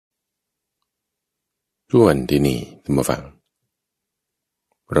ทุกวันที่นี่ท่านผู้ฟัง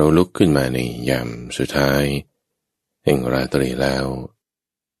เราลุกขึ้นมาในยามสุดท้ายแห่งราตรีแล้ว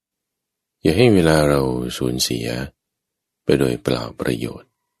อย่าให้เวลาเราสูญเสียไปโดยเปล่าประโยชน์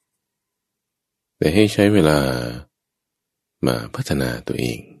แต่ให้ใช้เวลามาพัฒนาตัวเอ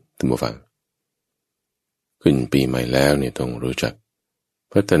งท่านผู้ฟังขึ้นปีใหม่แล้วเนี่ยต้องรู้จัก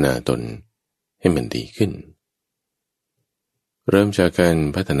พัฒนาตนให้มันดีขึ้นเริ่มจากการ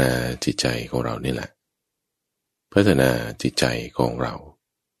พัฒนาจิตใจของเรานี่แหละพัฒนาจิตใจของเรา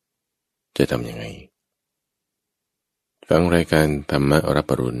จะทำยังไงฟังรายการธรรมรับ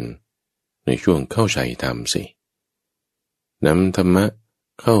ปรุณในช่วงเข้าใจธรรมสินำธรรมะ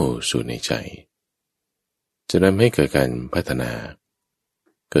เข้าสู่ในใจจะทำให้เกิดการพัฒนา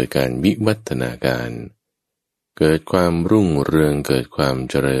เกิดการวิวัฒนาการเกิดความรุ่งเรืองเกิดความ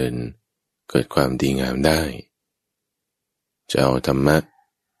เจริญเกิดความดีงามได้จะเอาธรรมะ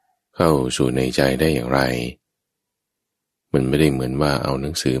เข้าสู่ในใจได้อย่างไรมันไม่ได้เหมือนว่าเอาหนั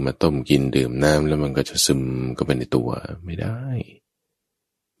งสือมาต้มกินดื่มน้ำแล้วมันก็จะซึมเข้าไปในตัวไม่ได้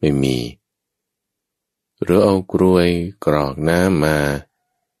ไม่มีหรือเอากรวยกรอกน้ำมา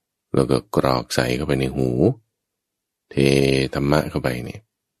แล้วก็กรอกใส่เข้าไปในหูเทธรรมะเข้าไปเนี่ย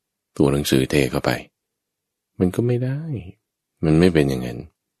ตัวหนังสือเทเข้าไปมันก็ไม่ได้มันไม่เป็นอย่างนั้น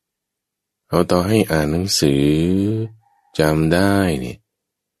เอาต่อให้อ่านหนังสือจำได้เนี่ย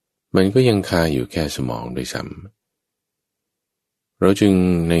มันก็ยังคาอยู่แค่สมองโดยซ้ำเราจึง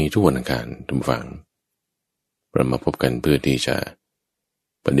ในทุกวันอังคารทุกฝังเรามาพบกันเพื่อที่จะ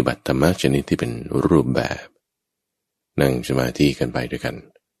ปฏิบัติธรรมะชนิดที่เป็นรูปแบบนั่งสมาธิกันไปด้วยกัน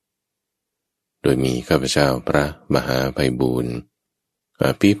โดยมีข้าพเจ้าพระมหาไพบูลย์อา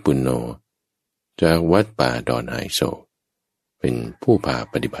ภิปุณโญจากวัดป่าดอนไฮโซเป็นผู้พา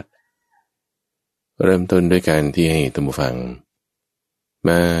ปฏิบัติเริ่มต้นด้วยการที่ให้ท่านผู้ฟังม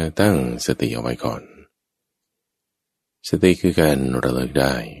าตั้งสติเอาไว้ก่อนสติคือการระลึกไ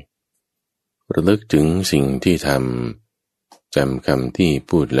ด้ระลึกถึงสิ่งที่ทำจำคำที่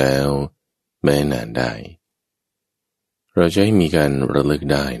พูดแล้วแม้นานได้เราจะให้มีการระลึก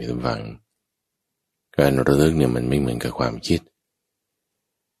ได้ในท่านฟังการระลึกเนี่ยมันไม่เหมือนกับความคิด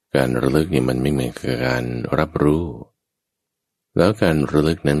การระลึกเนี่ยมันไม่เหมือนกับการรับรู้แล้วการระ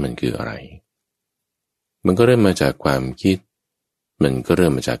ลึกนั้นมันคืออะไรมันก็เริ่มมาจากความคิดมันก็เริ่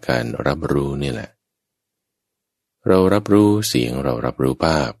มมาจากการรับรู้นี่แหละเรารับรู้เสียงเรารับรู้ภ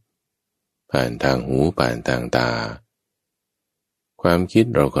าพผ่านทางหูผ่านทางตาความคิด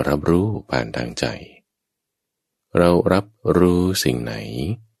เราก็รับรู้ผ่านทางใจเรารับรู้สิ่งไหน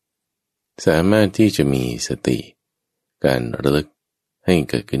สามารถที่จะมีสติการระลึกให้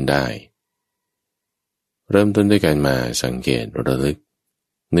เกิดขึ้นได้เริ่มต้นด้วยการมาสังเกตระลึก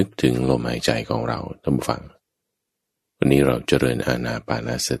นึกถึงลมหายใจของเราท่านผู้ฟังวันนี้เราเจริญอานาปาน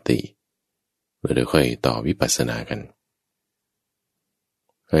สติเดี๋ยวค่อยต่อวิปัสสนากัน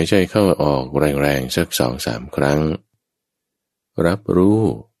หายใจเข้าออกแรงๆสัก 2-3 ครั้งรับรู้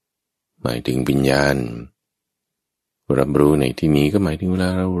หมายถึงวิญญาณรับรู้ในที่นี้ก็หมายถึงเวลา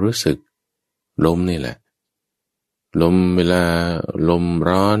เรารู้สึกลมนี่แหละลมเวลาลม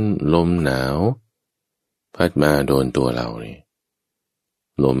ร้อนลมหนาวพัดมาโดนตัวเรานี่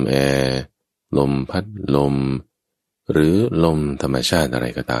ลมแอร์ลมพัดลมหรือลมธรรมชาติอะไร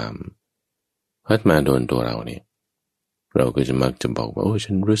ก็ตามพัดมาโดนตัวเราเนี่ยเราก็จะมักจะบอกว่าโอ้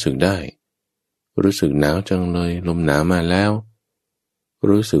ฉันรู้สึกได้รู้สึกหนาวจังเลยลมหนาวมาแล้ว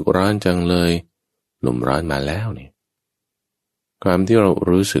รู้สึกร้อนจังเลยลมร้อนมาแล้วเนี่ยความที่เรา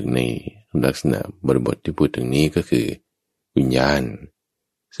รู้สึกในลักษณะบริบทที่พูดถึงนี้ก็คือวิญญาณ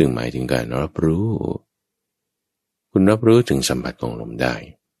ซึ่งหมายถึงการรับรู้คุณรับรู้ถึงสัมผัสของลมได้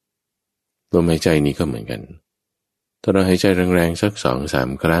ลมหายใจนี้ก็เหมือนกันถ้าเราหายใจแรงๆสัก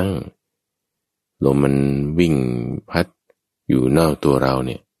 2-3 ครั้งลมมันวิ่งพัดอยู่นอกตัวเราเ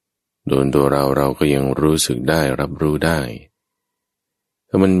นี่ยโดนตัวเราก็ยังรู้สึกได้รับรู้ได้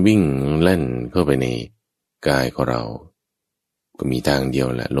ถ้ามันวิ่งแล่นเข้าไปในกายของเราก็มีทางเดียว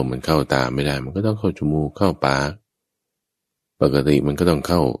แหละลมมันเข้าตาไม่ได้มันก็ต้องเข้าจมูกเข้าปากปกติมันก็ต้อง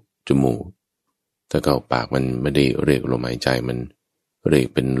เข้าจมูกถ้าเข้าปากมันไม่ได้เรียกลมหายใจมันเรียก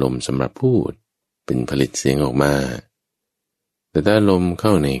เป็นลมสำหรับพูดเป็นผลิตเสียงออกมาแต่ถ้าลมเข้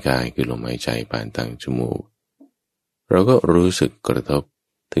าในกายคือลมหายใจผ่านทางจมูกเราก็รู้สึกกระทบ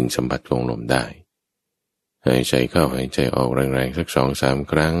ถึงสัมผัสของลมได้หายใจเข้าหายใจออกแรงๆสัก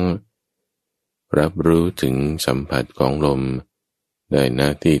 2-3 ครั้งรับรู้ถึงสัมผัสของลมได้หน้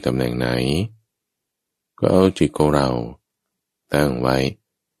าที่ตำแหน่งไหนก็เอาจิตของเราตั้งไว้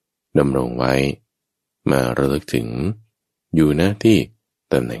ดำรงไว้มาระลึกถึงอยู่หน้าที่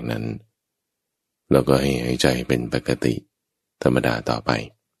ตำแหน่งนั้นแล้วก็ให้หายใจเป็นปกติธรรมดาต่อไป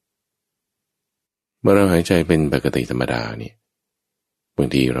เมื่อเราหายใจเป็นปกติธรรมดาเนี่ยบาง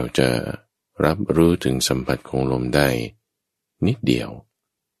ทีเราจะรับรู้ถึงสัมผัสของลมได้นิดเดียว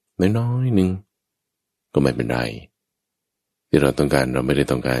น้อยๆนึงก็ไม่เป็นไรที่เราต้องการเราไม่ได้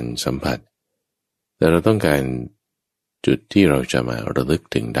ต้องการสัมผัสแต่เราต้องการจุดที่เราจะมาระลึก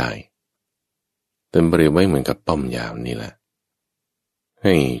ถึงได้เต็มเปรียบไว้เหมือนกับป้อมยามนี่แหละใ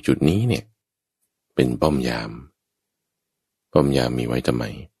ห้จุดนี้เนี่ยเป็นป้อมยามมีไว้ทำไม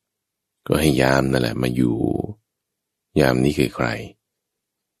ก็ให้ยามนั่นแหละมาอยู่ยามนี้คือใคร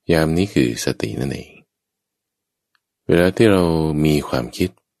ยามนี้คือสตินั่นเองเวลาที่เรามีความคิด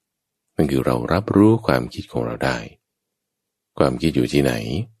มันคือเรารับรู้ความคิดของเราได้ความคิดอยู่ที่ไหน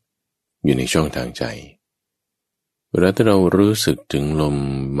อยู่ในช่องทางใจเวลาที่เรารู้สึกถึงลม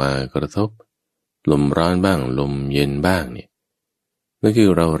มากระทบลมร้อนบ้างลมเย็นบ้างเนี่ยนั่นคือ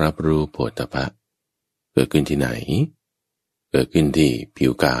เรารับรู้โผฏฐัพพะเกิดขึ้นที่ไหนเกิดขึ้นที่ผิ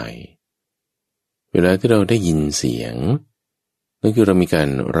วกายเวลาที่เราได้ยินเสียงนั่นคือเรามีการ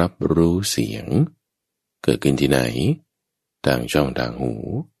รับรู้เสียงเกิดขึ้นที่ไหนทางช่องทางหู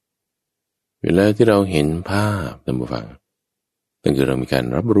เวลาที่เราเห็นภาพท่านผู้ฟังนั่นคือเรามีการ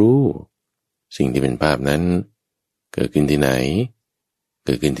รับรู้สิ่งที่เป็นภาพนั้นเกิดขึ้นที่ไหนเ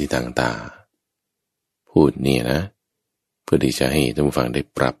กิดขึ้นที่ทางตาพูดเนี่ยนะเพื่อที่จะให้ท่านผู้ฟังได้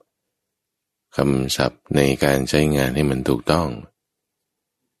ปรับคำศัพท์ในการใช้งานให้มันถูกต้อง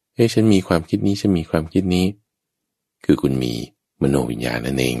ฉันมีความคิดนี้ฉันมีความคิดนี้คือคุณมีมโนวิญญาณ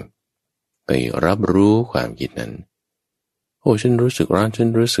นั่นเองไปรับรู้ความคิดนั้นฉันรู้สึกร้อนฉัน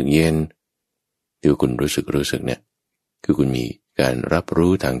รู้สึกเย็นที่คุณรู้สึกเนี่ยคือคุณมีการรับ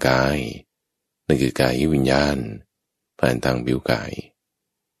รู้ทางกายนั่นคือกายวิญญาณผ่านทางผิวกาย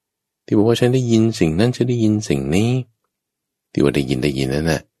ที่บอกว่าฉันได้ยินสิ่งนั้นฉันได้ยินสิ่งนี้ที่ว่าได้ยินนั่น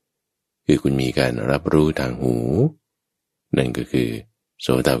น่ะคือคุณมีการรับรู้ทางหูนั่นก็คือโส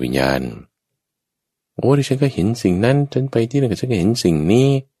ตวิญญาณที่ฉันก็เห็นสิ่งนั้นฉันไปที่นั่นก็ฉันก็เห็นสิ่งนี้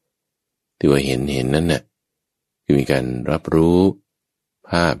ที่ว่าเห็นนั่นน่ะคือมีการรับรู้ภ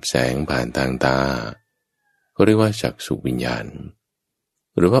าพแสงผ่านทางตาก็เรียกว่าจักษุวิญญาณ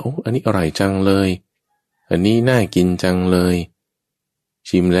หรือว่าอันนี้อร่อยจังเลยอันนี้น่ากินจังเลย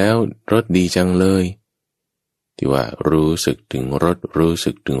ชิมแล้วรสดีจังเลยที่ว่ารู้สึกถึง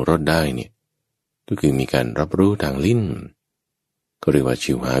รสได้เนี่ยก็คือมีการรับรู้ทางลิ้นก็เรียกว่า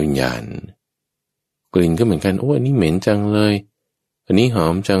ชิวหาวิญญาณกลิ่นก็เหมือนกันอันนี้เหม็นจังเลยอันนี้หอ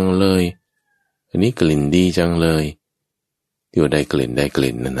มจังเลยอันนี้กลิ่นดีจังเลยที่ว่าได้กลิ่น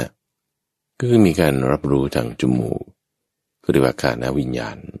นั่นนะก็คือมีการรับรู้ทางจมูกก็เรียกว่าคานะวิญญา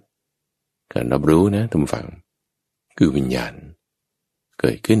ณการรับรู้นะท่านผู้ฟังคือวิญญาณเ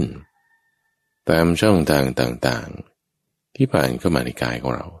กิดขึ้นตามช่องทางต่างๆที่ผ่านเข้ามาในกายขอ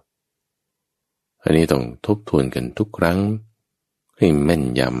งเราอันนี้ต้องทบทวนกันทุกครั้งให้แม่น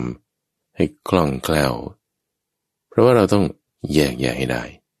ยำให้คล่องแคล่วเพราะว่าเราต้องแยกแยะให้ได้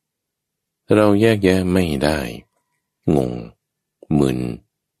ถ้าเราแยกแยะไม่ได้งงมึน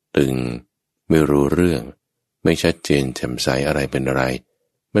ตึงไม่รู้เรื่องไม่ชัดเจนแจ่มใสอะไรเป็นอะไร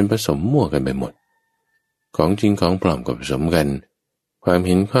มันผสมมั่วกันไปหมดของจริงของปลอมก็ผสมกันความเ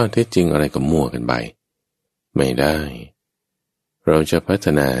ห็นข้อเท็จจริงอะไรก็มั่วกันไปไม่ได้เราจะพัฒ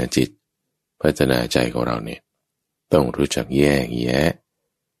นาจิตพัฒนาใจของเราเนี่ยต้องรู้จักแยกแยะ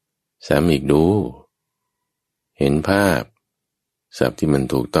ซ้ำอีกดูเห็นภาพศัพท์ที่มัน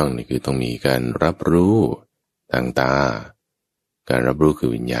ถูกต้องนี่คือต้องมีการรับรู้ทางตาการรับรู้คือ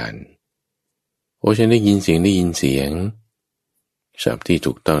วิญญาณฉันได้ยินเสียงศัพท์ที่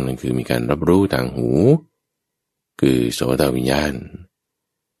ถูกต้องนั่นคือมีการรับรู้ทางหูคือโสตวิญญาณ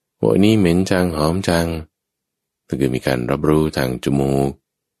นี่เหม็นจังหอมจังนั่นคือมีการรับรู้ทางจมูก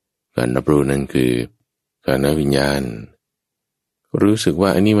การรับรู้นั้นคือคานะวิญญาณรู้สึกว่า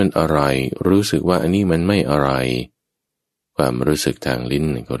อันนี้มันอร่อยรู้สึกว่าอันนี้มันไม่อร่อยความรู้สึกทางลิ้น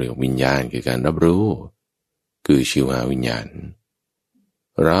ก็เรียกวิญญาณคือการรับรู้คือชิวหาวิญญาณ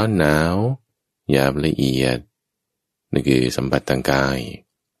ร้อนหนาวหยาบละเอียดนั่นคือสัมผัสทางกาย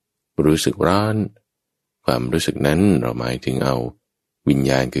รู้สึกร้อนความรู้สึกนั้นเราหมายถึงเอาวิญ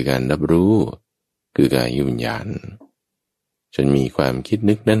ญาณคือการรับรู้คือกายวิญญาณฉันมีความคิด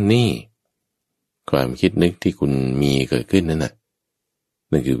นึกนั่นนี่ความคิดนึกที่คุณมีเกิดขึ้นนั่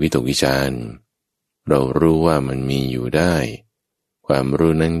นคือวิตกวิจารณ์เรารู้ว่ามันมีอยู่ได้ความ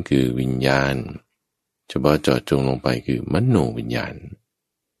รู้นั้นคือวิญญาณเฉพาะเจาะจงลงไปคือมโนวิญญาณ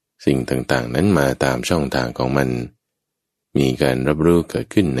สิ่งต่างๆนั้นมาตามช่องทางของมันมีการรับรู้เกิด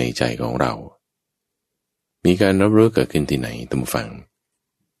ขึ้นในใจของเรามีการรับรู้เกิดขึ้นที่ไหนท่านผู้ฟัง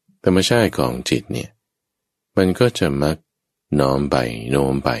ธรรมชาติของจิตเนี่ยมันก็จะมักน้อมไปโน้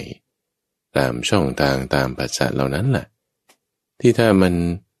มไปตามช่องทางตามปัจจัยเหล่านั้นแหละที่ถ้ามัน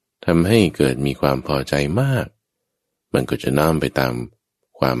ทำให้เกิดมีความพอใจมากมันก็จะน้อมไปตาม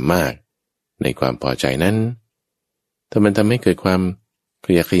ความมากในความพอใจนั้นถ้ามันทำให้เกิดความข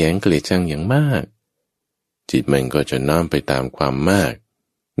ยะแขยงเกลียดชังอย่างมากจิตมันก็จะน้อมไปตามความมาก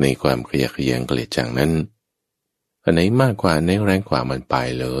ในความขยะแขยงเกลียดชังนั้นอันไหนมากกว่าอันไหนแรงกว่ามันไป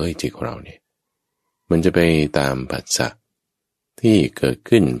เลยจิตของเราเนี่ยมันจะไปตามผัสสะที่เกิด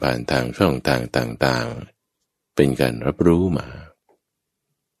ขึ้นผ่านทางช่องทางต่างๆเป็นการรับรู้มา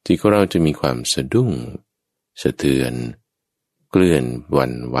จิตของเราจะมีความสะดุ้งสะเทือนเกลื่อนหวั่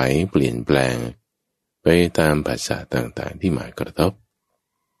นไหวเปลี่ยนแปลงไปตามผัสสะต่างๆที่มากระทบ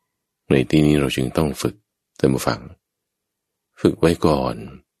ในที่นี้เราจึงต้องฝึกเติมฟังฝึกไว้ก่อน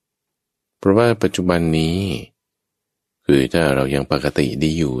เพราะว่าปัจจุบันนี้คือถ้าเรายังปกติ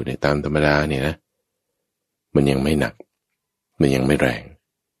ดีอยู่ในตามธรรมดาเนี่ยนะมันยังไม่หนักมันยังไม่แรง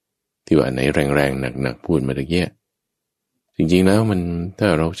ที่ว่าไหนแรงๆหนักๆพูดมาตะเกียจริงๆแล้วมันถ้า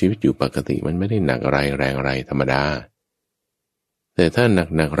เราชีวิตอยู่ปกติมันไม่ได้หนักอะไรแรงอะไรธรรมดาแต่ถ้า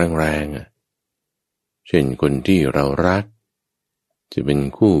หนักๆแรงๆอ่ะเช่นคนที่เรารักจะเป็น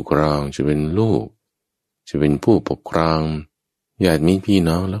คู่ครองจะเป็นลูกจะเป็นผู้ปกครองญาติมิตรพี่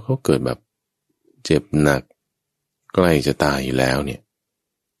น้องแล้วเขาเกิดแบบเจ็บหนักใกล้จะตายอยู่แล้วเนี่ย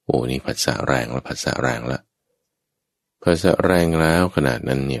โอ้นี่ผัสสะแรงแล้วผัสสะแรงแล้วผัสสะแรงแล้วขนาด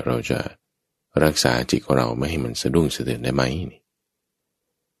นั้นเนี่ยเราจะรักษาจิตของเราไม่ให้มันสะดุ้งสะเทือนได้ไหม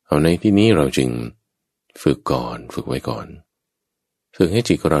เอาในที่นี้เราจึงฝึกก่อนฝึกไว้ก่อนฝึกให้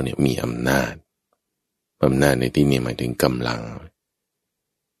จิตของเราเนี่ยมีอำนาจในที่นี้หมายถึงกำลัง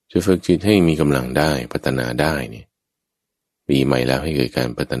จะฝึกจิตให้มีกำลังได้พัฒนาได้เนี่ยปีใหม่แล้วให้เกิดการ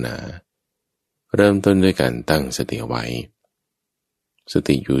พัฒนาเริ่มต้นด้วยการตั้งสติไว้ส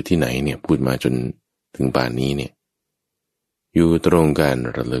ติอยู่ที่ไหนเนี่ยพูดมาจนถึงป่านนี้เนี่ยอยู่ตรงการ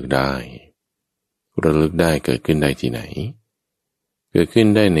ระลึกได้เกิดขึ้นได้ที่ไหนเกิดขึ้น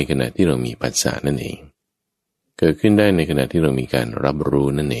ได้ในขณะที่เรามีปัสสะนั่นเองเกิดขึ้นได้ในขณะที่เรามีการรับรู้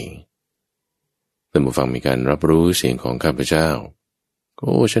นั่นเองท่านผู้ฟังมีการรับรู้เสียงของข้าพเจ้าโ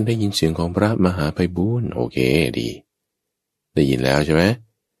อ้ฉันได้ยินเสียงของพระมหาไพบูลย์โอเคดีได้ยินแล้วใช่ไหม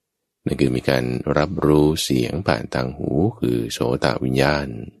นั่นคือมีการรับรู้เสียงผ่านทางหูคือโสตวิญญาณ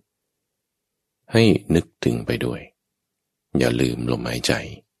ให้นึกถึงไปด้วยอย่าลืมลมหายใจ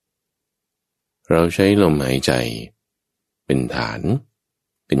เราใช้ลมหายใจเป็นฐาน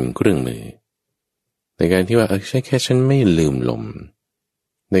เป็นเครื่องมือในการที่ว่าใช่แค่ฉันไม่ลืมลม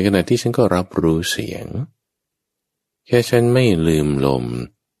ในขณะที่ฉันก็รับรู้เสียงแค่ฉันไม่ลืมลม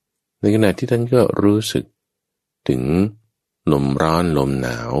ในขณะที่ท่านก็รู้สึกถึงลมร้อนลมหน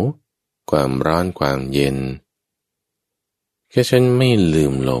าวความร้อนความเย็นแค่ฉันไม่ลื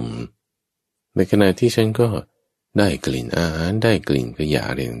มลมในขณะที่ฉันก็ได้กลิ่นอาหารได้กลิ่นขยะ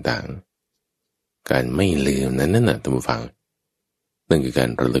อะไรต่างๆการไม่ลืมนั้นน่ะท่านผู้ฟังนั่นคือการ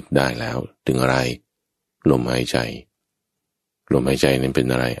ระลึกได้แล้วถึงอะไรลมหายใจนั้นเป็น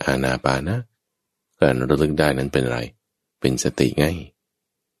อะไรอานาปานะการระลึกได้นั้นเป็นอะไรเป็นสติไง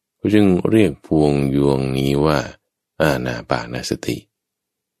ก็จึงเรียกพวงยวงนี้ว่าอานาปานสติ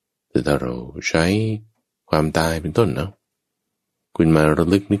แต่ถ้าเราใช้ความตายเป็นต้นเนาะคุณมาระ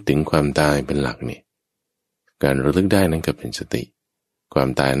ลึกนึกถึงความตายเป็นหลักเนี่ยการระลึกได้นั้นก็เป็นสติความ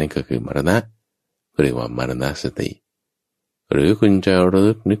ตายนั่นก็คือมรณะเรียกว่ามรณสติหรือคุณจะระ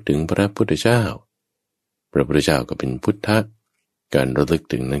ลึกนึกถึงพระพุทธเจ้าพระพุทธเจ้าก็เป็นพุทธะการระลึก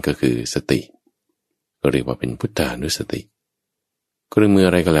ถึงนั่นก็คือสติก็เรียกว่าเป็นพุทธานุสติเครื่องมืออ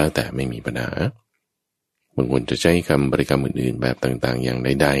ะไรก็แล้วแต่ไม่มีปัญหาบางคนจะใช้คำบริกรรมอื่นๆแบบต่างๆอย่างใ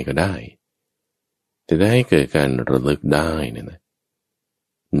ดๆก็ได้แต่ได้ให้เกิดการระลึกได้เนี่ยนะ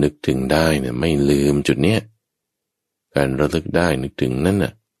นึกถึงได้เนี่ยไม่ลืมจุดเนี้ยการระลึกได้นึกถึงนั่นน่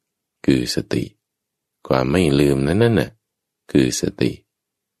ะคือสติความไม่ลืมนั่นน่ะคือสติ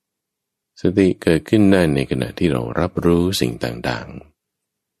เกิดขึ้นได้ในขณะที่เรารับรู้สิ่งต่าง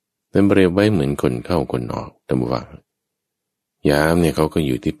ๆนั้นเปรียบไว้เหมือนคนเข้าคนออกท่านผู้ฟังยามเนี่ยเขาก็อ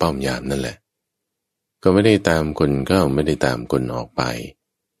ยู่ที่ป้อมยามนั่นแหละก็ไม่ได้ตามคนเข้าไม่ได้ตามคนออกไป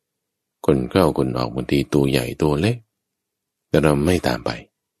คนเข้าคนออกบางทีตัวใหญ่ตัวเล็กแต่เราไม่ตามไป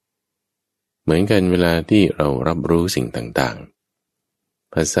เหมือนกันเวลาที่เรารับรู้สิ่งต่าง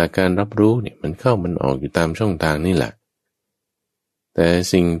ๆภาษาการรับรู้เนี่ยมันเข้ามันออกอยู่ตามช่องทางนี่แหละแต่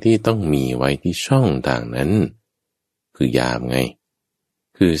สิ่งที่ต้องมีไว้ที่ช่องทางนั้นคือยามไง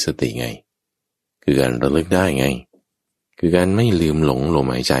คือสติไงคือการระลึกได้ไงคือการไม่ลืมหลงลม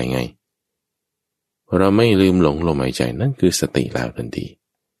หายใจไงพอเราไม่ลืมหลงลมหายใจนั่นคือสติแล้วทันที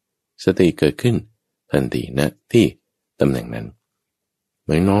สติเกิดขึ้นทันทีนะที่ตำแหน่งนั้น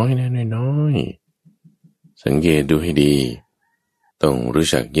น้อยๆนะน้อยๆสังเกตดูให้ดีต้องรู้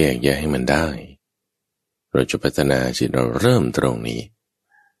จักแยกแยะให้มันได้เราจะพัฒนาจิตเราเริ่มตรงนี้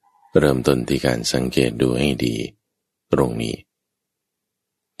เริ่มต้นที่การสังเกตดูให้ดีตรงนี้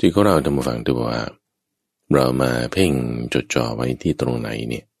ที่ของเราทำมาฟังดูว่าเรามาเพ่งจดจ่อไว้ที่ตรงไหน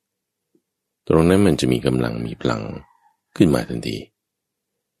เนี่ยตรงนั้นมันจะมีกำลังมีพลังขึ้นมาทันที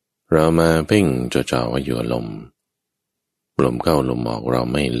เรามาเพ่งจดจ่อไว้อยู่ลมเข้าลมออกเรา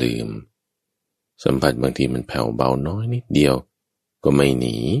ไม่ลืมสัมผัสบางทีมันแผ่วเบาน้อยนิดเดียวก็ไม่ห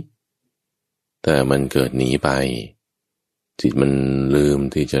นีแต่มันเกิดหนีไปจิตมันลืม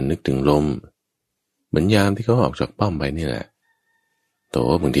ที่จะนึกถึงลมเหมือนยามที่เขาออกจากป้อมไปนี่แหละโต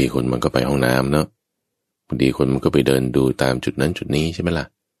บางทีคนมันก็ไปห้องน้ำเนาะบางทีคนมันก็ไปเดินดูตามจุดนั้นจุดนี้ใช่ไหมล่ะ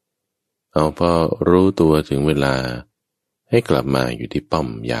เอาพอรู้ตัวถึงเวลาให้กลับมาอยู่ที่ป้อม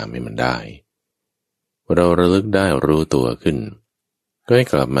ยามให้มันได้เราระลึกได้รู้ตัวขึ้นก็ให้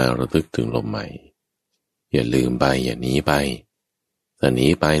กลับมาระลึกถึงลมใหม่อย่าลืมไปอย่าหนีไปถ้าหนี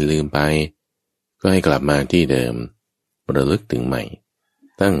ไปลืมไปก็ให้กลับมาที่เดิมระลึกถึงใหม่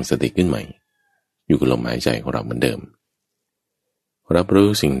ตั้งสติขึ้นใหม่อยู่กับลมหายใจของเราเหมือนเดิมรับรู้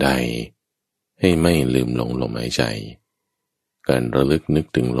สิ่งใดให้ไม่ลืมลงลมหายใจการระลึกนึก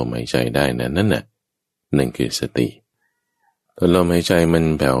ถึงลมหายใจได้นั่นคือสติตอนลมหายใจมัน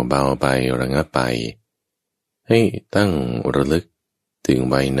แผ่วเบาไประงับไปให้ตั้งระลึกถึง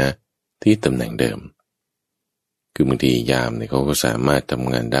ไว้นะที่ตำแหน่งเดิมคือบางทียามเนี่ยเขาก็สามารถท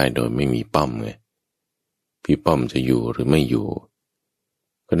ำงานได้โดยไม่มีป้อมไงพี่ป้อมจะอยู่หรือไม่อยู่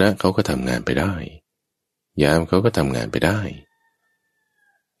คณะเขาก็ทำงานไปได้ยามเขาก็ทำงานไปได้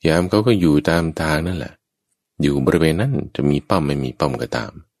ยามเขาก็อยู่ตามทางนั่นแหละอยู่บริเวณนั้นจะมีป้อมไม่มีป้อมก็ตา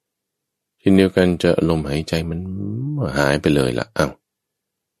มเช่นเดียวกันจะลมหายใจมันหายไปเลยล่ะอ้าว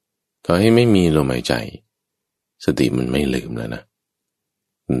ต่อให้ไม่มีลมหายใจสติมันไม่ลืมแล้วนะ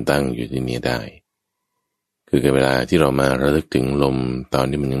มันตั้งอยู่ที่นี่ได้คือเวลาที่เรามาระลึกถึงลมตอน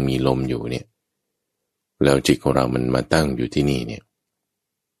ที่มันยังมีลมอยู่เนี่ยแล้วจิตของเรามันมาตั้งอยู่ที่นี่เนี่ย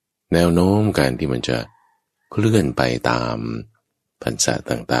แนวโน้มการที่มันจะเคลื่อนไปตามผัสสะ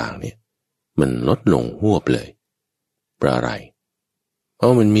ต่างๆเนี่ยมันลดลงหวบเลยเพราะอะไรเพรา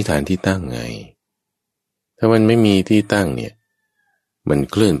ะมันมีฐานที่ตั้งไงถ้ามันไม่มีที่ตั้งเนี่ยมัน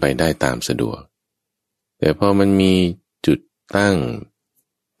เคลื่อนไปได้ตามสะดวกแต่พอมันมีจุดตั้ง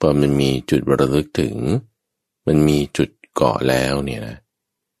พอมันมีจุดระลึกถึงมันมีจุดเกาะแล้วเนี่ยนะ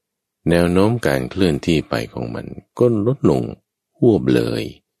แนวโน้มการเคลื่อนที่ไปของมันก็ลดลงหวบเลย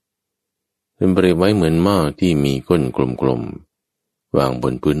เป็นเปรียบไว้เหมือนหม้อที่มีก้นกลมๆวางบ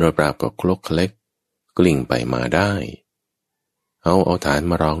นพื้นราบๆก็คลกเล็กกลิ้งไปมาได้เอาฐาน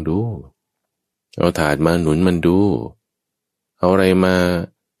มารองดูเอาถาดมาหนุนมันดูเอาอะไรมา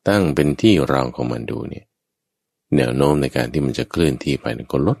ตั้งเป็นที่รองของมันดูเนี่ยแนวโน้มในการที่มันจะเคลื่อนที่ไป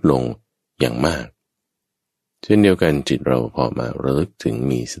ก็ลดลงอย่างมากเช่นเดียวกันจิตเราพอมาระลึกถึง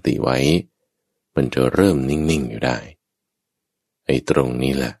มีสติไว้มันจะเริ่มนิ่งๆอยู่ได้ไอ้ตรง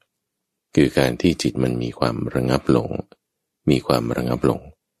นี้แหละคือการที่จิตมันมีความระงับลงมีความระงับล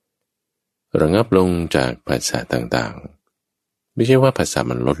งจากภาษาต่างๆไม่ใช่ว่าภาษา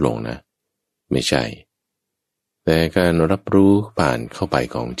มันลดลงนะไม่ใช่แต่การรับรู้ผ่านเข้าไป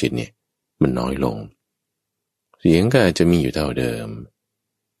ของจิตเนี่ยมันน้อยลงเสียงก็อาจจะมีอยู่เท่าเดิม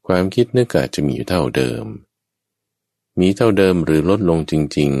ความคิดนึกก็อาจจะมีอยู่เท่าเดิมมีเท่าเดิมหรือลดลงจ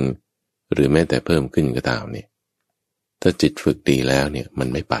ริงๆหรือแม้แต่เพิ่มขึ้นก็ตามเนี่ยถ้าจิตฝึกดีแล้วเนี่ยมัน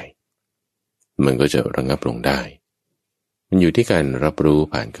ไม่ไปมันก็จะระงับลงได้มันอยู่ที่การรับรู้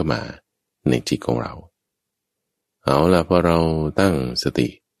ผ่านเข้ามาในจิตของเราเอาล่ะพอเราตั้งสติ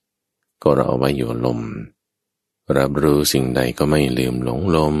ก็เราเอาไว้อยู่ลมรับรู้สิ่งใดก็ไม่ลืมหลง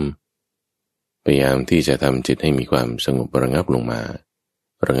ลมพยายามที่จะทำจิตให้มีความสงบระงับลงม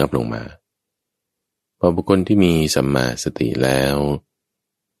าพอบุคคลที่มีสัมมาสติแล้ว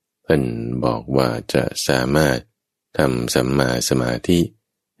ท่านบอกว่าจะสามารถทำสัมมาสมาธิ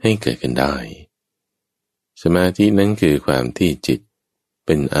ให้เกิดขึ้นได้สมาธินั้นคือความที่จิตเ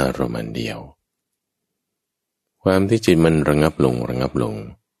ป็นอารมณ์เดียวความที่จิตมันระงับลง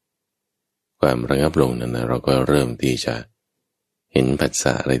ความระงับลงนั้นเราก็เริ่มที่จะเห็นผัสส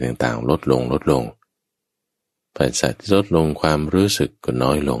ะอะไรต่างๆลดลงผัสสะที่ลดลงความรู้สึกก็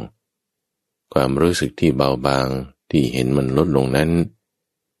น้อยลงความรู้สึกที่เบาบางที่เห็นมันลดลงนั้น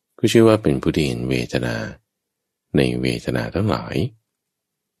ก็ชื่อว่าเป็นผู้ที่เห็นเวทนาในเวทนาทั้งหลาย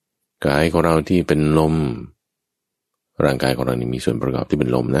กายของเราที่เป็นลมร่างกายของเรานี่มีส่วนประกอบที่เป็น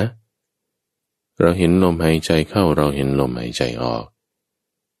ลมนะเราเห็นลมหายใจเข้าเราเห็นลมหายใจออก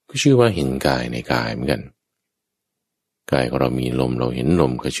ก็ชื่อว่าเห็นกายในกายเหมือนกันกายของเรามีลมเราเห็นล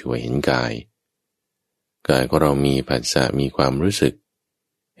มก็ชื่อว่าเห็นกายของเรามีผัสสะมีความรู้สึก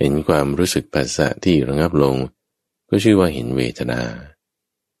เห็นความรู้สึกผัสสะที่ระงับลงก็ชื่อว่าเห็นเวทนา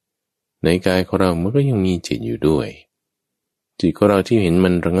ในกายของเรามันก็ยังมีจิตอยู่ด้วย จิตของเราที่เห็นมั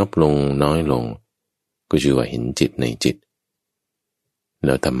นระงับลงน้อยลงก็ชื่อว่าเห็นจิตในจิตแ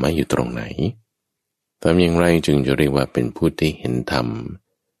ล้วธรรมะอยู่ตรงไหนทำอย่างไรจึงจะเรียกว่าเป็นผู้ที่เห็นธรรม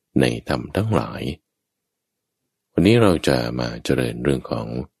ในธรรมทั้งหลายวันนี้เราจะมาเจริญเรื่องของ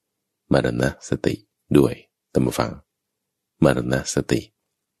มรณสติด้วยท่านผู้ฟังมรณสติ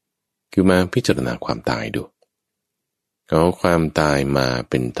คือมาพิจารณาความตายดูเอาความตายมา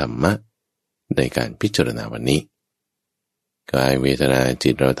เป็นธรรมะในการพิจารณาวันนี้กายเวทนาจิ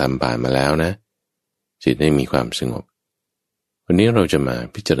ตเราทำผ่านมาแล้วนะจิตได้มีความสงบวันนี้เราจะมา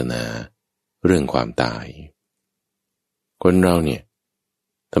พิจารณาเรื่องความตายคนเราเนี่ย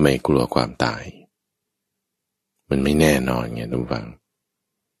ทำไมกลัวความตายมันไม่แน่นอนไงท่านฟัง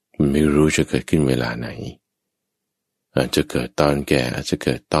มันไม่รู้จะเกิดขึ้นเวลาไหนอาจจะเกิดตอนแก่อาจจะเ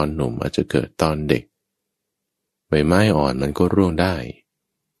กิดตอนหนุ่มอาจจะเกิดตอนเด็กใบไม้อ่อนมันก็ร่วงได้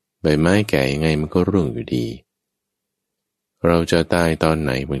ใบไม้แก่ยังไงมันก็ร่วงอยู่ดีเราจะตายตอนไห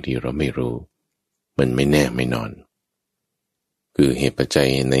นบางทีเราไม่รู้มันไม่แน่ไม่นอนคือเหตุปัจจัย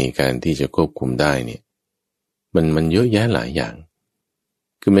ในการที่จะควบคุมได้เนี่ยมันเยอะแยะหลายอย่าง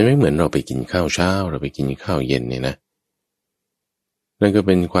คือมันไม่เหมือนเราไปกินข้าวเช้าเราไปกินข้าวเย็นเนี่ยนะนั่นก็เ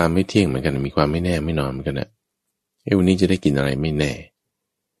ป็นความไม่เที่ยงเหมือนกันมีความไม่แน่ไม่นอนเหมือนกันนะวันนี้จะได้กินอะไรไม่แน่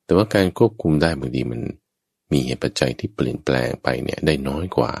แต่ว่าการควบคุมได้บางทีมันมีเหตุปัจจัยที่เปลี่ยนแปลงไปเนี่ยได้น้อย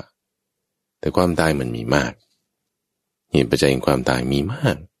กว่าแต่ความตายมันมีมากเหตุปัจจัยของความตายมีมา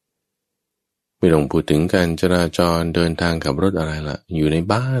กไม่ต้องพูดถึงการจราจรเดินทางขับรถอะไรละอยู่ใน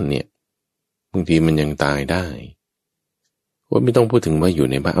บ้านเนี่ยบางทีมันยังตายได้ว่าไม่ต้องพูดถึงว่าอยู่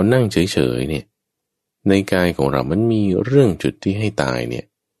ในบ้านเอานั่งเฉยๆเนี่ยในกายของเรามันมีเรื่องจุดที่ให้ตายเนี่ย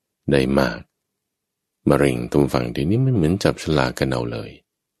ได้มากมะเร็งตรงฝั่งทีนี้มันเหมือนจับฉลากกันเอาเลย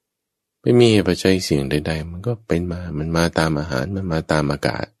ไม่มีปัจจัยเสี่ยงใดๆมันก็เป็นมามันมาตามอาหารมันมาตามอาก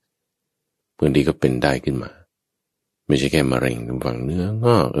าศบางทีก็เป็นได้ขึ้นมาไม่ใช่แค่มะเร็งตรงฝั่งเนื้อง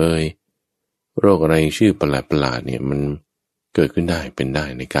อกโรคอะไรชื่อประหลาดๆเนี่ยมันเกิดขึ้นได้เป็นได้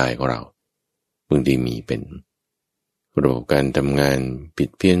ในกายของเราบางทีมีเป็นโรคการทำงานผิด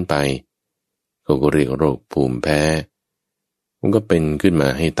เพี้ยนไปเขาก็เรียกโรคภูมิแพ้มันก็เป็นขึ้นมา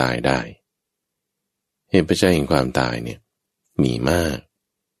ให้ตายได้เหตุปัจจัยแห่งความตายเนี่ยมีมาก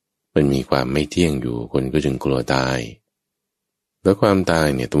มันมีความไม่เที่ยงอยู่คนก็จึงกลัวตายแล้วความตาย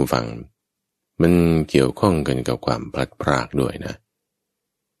เนี่ยทุกฝั่งมันเกี่ยวข้องกันกับความพลัดพรากด้วยนะ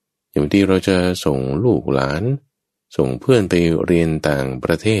อย่างที่เราจะส่งลูกหลานส่งเพื่อนไปเรียนต่างป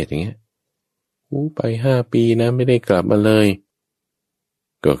ระเทศอย่างเงี้ยไป5 ปีนะไม่ได้กลับมาเลย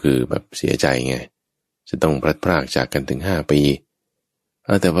ก็คือแบบเสียใจไงจะต้องพลัดพรากจากกันถึง5 ปี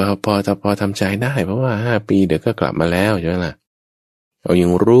แต่ว่าพอทำใจได้เพราะว่า5 ปีเดี๋ยวก็กลับมาแล้วใช่ไหมล่ะเรายั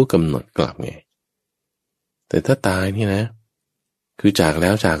งรู้กำหนดกลับไงแต่ถ้าตายนี่นะคือจากแล้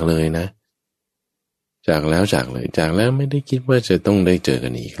วจากเลยนะจากแล้วจากเลยจากแล้วไม่ได้คิดว่าจะต้องได้เจอกั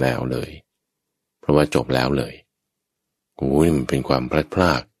นอีกแล้วเลยเพราะว่าจบแล้วเลยมันเป็นความพลัดพร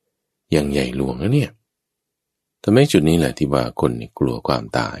ากอย่างใหญ่หลวงนะเนี่ยทำให้จุดนี้แหละที่ว่าคนกลัวความ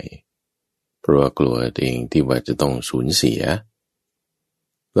ตายเพราะว่ากลัวเองที่ว่าจะต้องสูญเสีย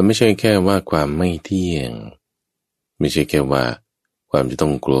เราไม่ใช่แค่ว่าความไม่เที่ยงไม่ใช่แค่ว่าความจะต้อ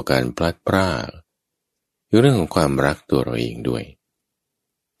งกลัวการพลัดพรากเรื่องของความรักตัวเราเองด้วย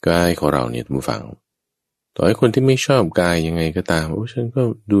กายของเราเนี่ยท่านผู้ฟังต่อให้คนที่ไม่ชอบกายยังไงก็ตามฉันก็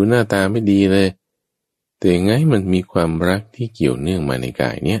ดูหน้าตาไม่ดีเลยแต่ยังไงมันมีความรักที่เกี่ยวเนื่องมาในก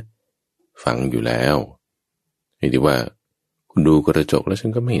ายเนี่ยฝังอยู่แล้วไอ้ที่ว่าคุณดูกระจกแล้วฉั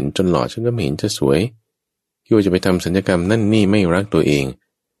นก็ไม่เห็นจนหล่อฉันก็ไม่เห็นจะสวยคิดว่าจะไปทำศัลยกรรมนั่นนี่ไม่รักตัวเอง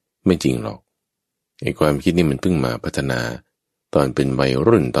ไม่จริงหรอกไอ้ความคิดนี่มันเพิ่งมาพัฒนาตอนเป็นวัย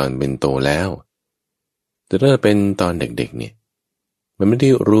รุ่นตอนเป็นโตแล้วแต่ถ้าเป็นตอนเด็กๆเนี่ยมันไม่ได้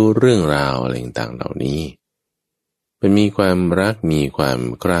รู้เรื่องราวอะไรต่างๆเหล่านี้มันมีความรักมีความ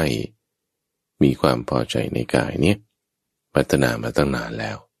ใกล้มีความพอใจในกายเนี่ยพัฒนามาตั้งนานแ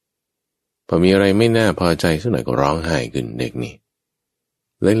ล้วพอมีอะไรไม่น่าพอใจสักหน่อยก็ร้องไห้ขึ้นเด็กนี่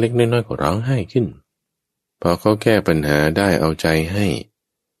เล็กๆน้อยๆก็ร้องไห้ขึ้นพอเขาแก้ปัญหาได้เอาใจให้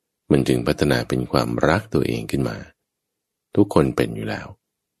มันจึงพัฒนาเป็นความรักตัวเองขึ้นมาทุกคนเป็นอยู่แล้ว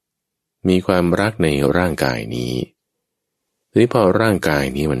มีความรักในร่างกายนี้ทีนี้พอร่างกาย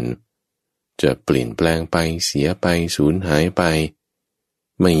นี้มันจะเปลี่ยนแปลงไปเสียไปสูญหายไป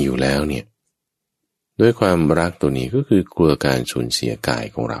ไม่อยู่แล้วเนี่ยด้วยความรักตัวนี้ก็คือกลัวการสูญเสียกาย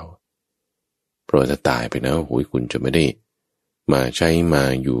ของเราเพราะถ้าตายไปนะคุณจะไม่ได้มาใช้มา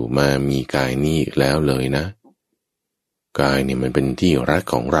อยู่มามีกายนี้อีกแล้วเลยนะกายเนี่ยมันเป็นที่รัก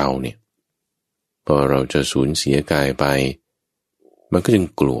ของเราเนี่ยพอเราจะสูญเสียกายไปมันก็จึง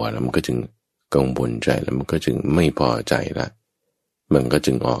กลัวแล้วมันก็จึงกังวลใจแล้วมันก็จึงไม่พอใจละมันก็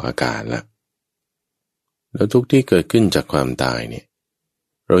จึงออกอาการละ แล้วทุกข์ที่เกิดขึ้นจากความตายเนี่ย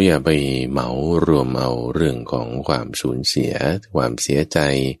เราอย่าไปเหมารวมเอาเรื่องของความสูญเสียความเสียใจ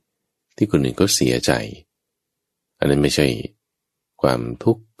ที่คนอื่นก็เสียใจอันนั้นไม่ใช่ความ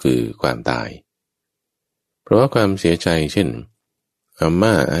ทุกข์คือความตายเพราะว่าความเสียใจเช่นอา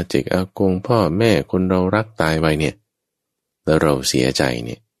ม่าอาเจกอากงพ่อแม่คนเรารักตายไปเนี่ยแล้วเราเสียใจเ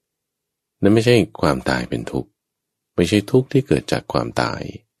นี่ยนั่นไม่ใช่ความตายเป็นทุกข์ไม่ใช่ทุกข์ที่เกิดจากความตาย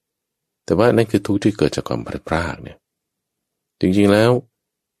แต่ว่านั่นคือทุกข์ที่เกิดจากความพลัดพรากเนี่ยจริงๆแล้ว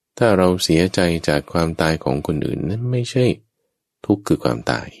ถ้าเราเสียใจจากความตายของคนอื่นนั่นไม่ใช่ทุกข์คือความ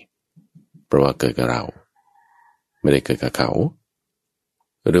ตายเพราะว่าเกิดกับเราไม่ได้เกิดกับเขา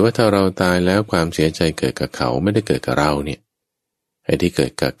หรือว่าถ้าเราตายแล้วความเสียใจเกิดกับเขาไม่ได้เกิดกับเราเนี่ยไอ้ที่เกิ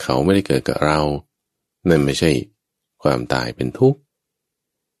ดกับเขาไม่ได้เกิดกับเรานั่นไม่ใช่ความตายเป็นทุกข์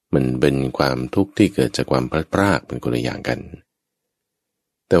มันเป็นความทุกข์ที่เกิดจากความพลัดพรากเป็นคนละอย่างกัน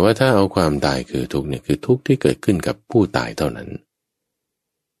แต่ว่าถ้าเอาความตายคือทุกข์เนี่ยคือทุกข์ที่เกิดขึ้นกับผู้ตายเท่านั้น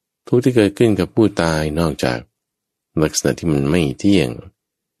ทุกข์ที่เกิดขึ้นกับผู้ตายนอกจากลักษณะที่มันไม่เที่ยง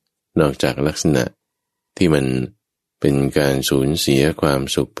นอกจากลักษณะที่มันเป็นการสูญเสียความ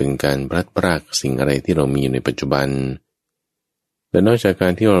สุขเป็นการพลัดพรากสิ่งอะไรที่เรามีอยู่ในปัจจุบันและนอกจากกา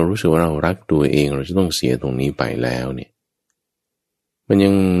รที่เรารู้สึกว่าเรารักตัวเองเราจะต้องเสียตรงนี้ไปแล้วเนี่ยมันยั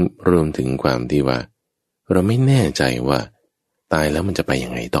งรวมถึงความที่ว่าเราไม่แน่ใจว่าตายแล้วมันจะไปยั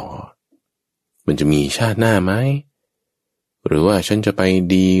งไงต่อมันจะมีชาติหน้าไหมหรือว่าฉันจะไป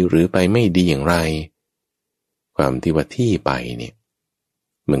ดีหรือไปไม่ดีอย่างไรความที่ว่าที่ไปเนี่ย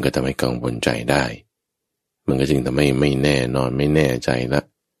มันก็ทำให้กังวลใจได้มันก็จึงทำให้ไม่แน่นอนไม่แน่ใจละ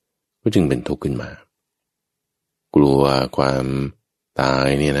ก็จึงเป็นทุกข์ขึ้นมากลัวความตาย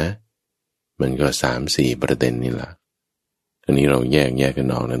เนี่ยนะมันก็3-4ประเด็นนี่แหละอันนี้เราแยกกัน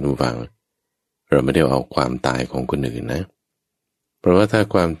ออกนะทุกฟังเราไม่ได้เอาความตายของคนอื่นนะเพราะว่าถ้า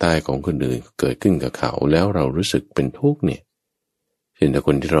ความตายของคนอื่นเกิดขึ้นกับเขาแล้วเรารู้สึกเป็นทุกข์เนี่ยเช่นถ้าค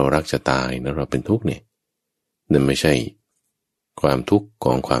นที่เรารักจะตายแล้วเราเป็นทุกข์เนี่ยนั่นไม่ใช่ความทุกข์ข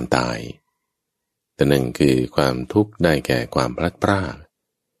องความตายแต่นั่นคือความทุกข์ได้แก่ความพลัดพราก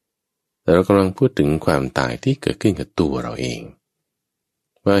แต่เรากำลังพูดถึงความตายที่เกิดขึ้นกับตัวเราเอง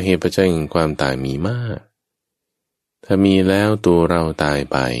ว่าเหตุปัจจัยแห่งความตายมีมากถ้ามีแล้วตัวเราตาย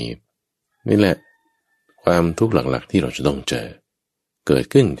ไปนี่แหละความทุกข์หลักๆที่เราจะต้องเจอเกิด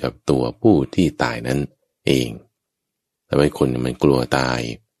ขึ้นกับตัวผู้ที่ตายนั้นเองทำให้คนมันกลัวตาย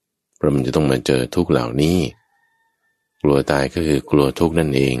เพราะมันจะต้องมาเจอทุกข์เหล่านี้กลัวตายก็คือกลัวทุกข์นั่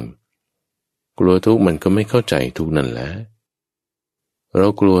นเองกลัวทุกข์มันก็ไม่เข้าใจทุกข์นั่นแหละเรา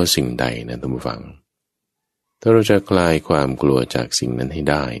กลัวสิ่งใดนะท่านผู้ฟังถ้าเราจะคลายความกลัวจากสิ่งนั้นให้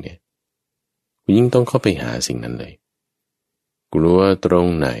ได้เนี่ยยิ่งต้องเข้าไปหาสิ่งนั้นเลยกลัวตรง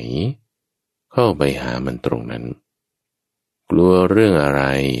ไหนเข้าไปหามันตรงนั้นกลัวเรื่องอะไร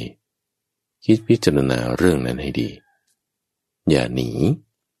คิดพิจารณาเรื่องนั้นให้ดีอย่าหนี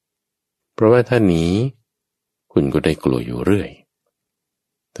เพราะว่าถ้าหนีคุณก็ได้กลัวอยู่เรื่อย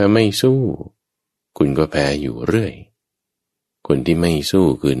ถ้าไม่สู้คุณก็แพ้อยู่เรื่อยคนที่ไม่สู้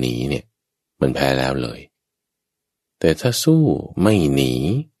คือหนีเนี่ยมันแพ้แล้วเลยแต่ถ้าสู้ไม่หนี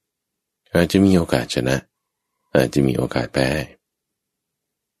อาจจะมีโอกาสชนะอาจจะมีโอกาสแพ้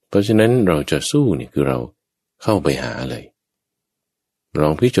เพราะฉะนั้นเราจะสู้เนี่ยคือเราเข้าไปหาเลยลอ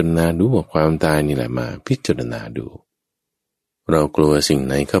งพิจารณาดูว่าความตายนี่แหละมาพิจารณาดูเรากลัวสิ่งไ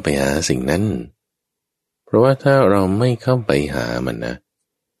หนเข้าไปหาสิ่งนั้นเพราะว่าถ้าเราไม่เข้าไปหามันนะ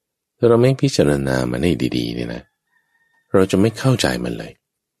ถ้าเราไม่พิจารณามันให้ดีๆเนี่ยนะเราจะไม่เข้าใจมันเลย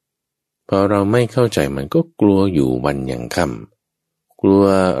พอเราไม่เข้าใจมันก็กลัวอยู่วันยังค่ำกลัว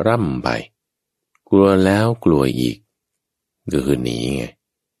ร่ำไปกลัวแล้วกลัวอีกก็คือหนีไง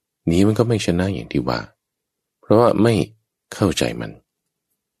หนีมันก็ไม่ชนะอย่างที่ว่าเพราะว่าไม่เข้าใจมัน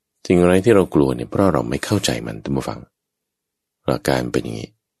สิ่งอะไรที่เรากลัวเนี่ยเพราะเราไม่เข้าใจมันท่านผู้ฟังหลักการเป็นอย่างนี้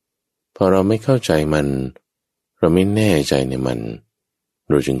พอเราไม่เข้าใจมันเราไม่แน่ใจในมัน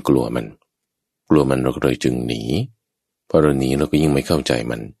เราจึงกลัวมันเราก็เลยจึงหนีพอเราหนีเราก็ยิ่งไม่เข้าใจ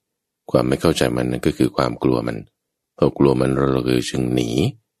มันความไม่เข้าใจมันนั่นก็คือความกลัวมันพอกลัวมันเราก็จึงหนี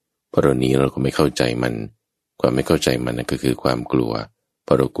พอเราหนีเราก็ไม่เข้าใจมันความไม่เข้าใจมันนั่นก็คือความกลัวพ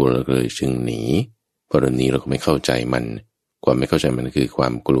อเรากลัวเราก็เลยจึงหนีพอเราหนีเราก็ไม่เข้าใจมันความไม่เข้าใจมันคือควา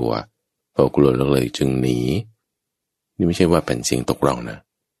มกลัวพอกลัวเราเลยจึงหนีนี่ไม่ใช่ว่าเป็นเสียงตกร่องนะ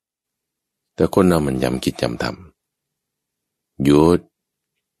แต่คนเรามันย้ำคิดย้ำทำหยุด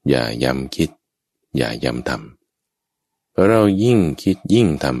อย่าย้ำคิดอย่าย้ำทำเพราะเรายิ่งคิดยิ่ง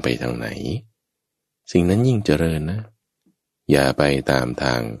ทำไปทางไหนสิ่งนั้นยิ่งเจริญนะอย่าไปตามท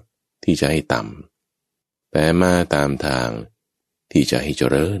างที่จะให้ต่ำแต่มาตามทางที่จะให้เจ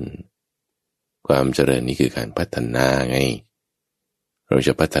ริญความเจริญนี่คือการพัฒนาไงเราจ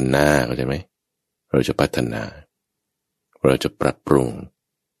ะพัฒนาเข้าใจไหม เราจะพัฒนาเราจะปรับปรุง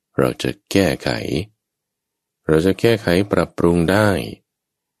เราจะแก้ไขเราจะแก้ไขปรับปรุงได้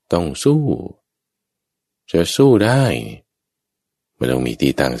ต้องสู้จะสู้ได้ไม่ต้องมี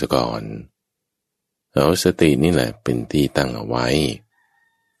ที่ตั้งซะก่อนเอาสตินี่แหละเป็นที่ตั้งเอาไว้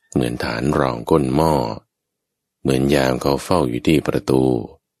เหมือนฐานรองก้นหม้อเหมือนยามเขาเฝ้าอยู่ที่ประตู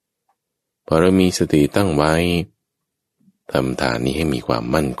พอเรามีสติตั้งไว้ทำฐานนี้ให้มีความ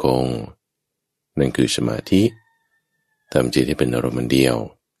มั่นคงนั่นคือสมาธิทำจิตให้เป็นอารมณ์เดียว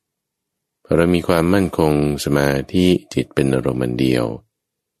พอเรามีความมั่นคงสมาธิจิตเป็นอารมณ์เดียว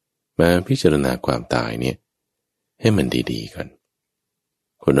มาพิจารณาความตายเนี่ยให้มันดีๆกัน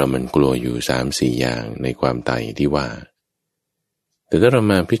คนเรามันกลัวอยู่3-4อย่างในความตายที่ว่าแต่ถ้าเรา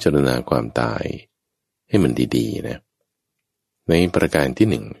มาพิจารณาความตายให้มันดีๆนะในประการที่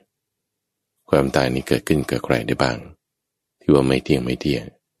หนึ่งความตายนี้เกิดขึ้นกับใครได้บ้างที่ว่าไม่เที่ยง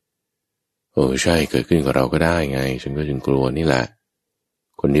โอ้ใช่เกิดขึ้นกับเราก็ได้ไงฉันก็จึงกลัวนี่แหละ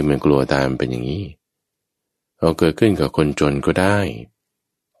คนที่มันกลัวตามเป็นอย่างนี้เอาเกิดขึ้นกับคนจนก็ได้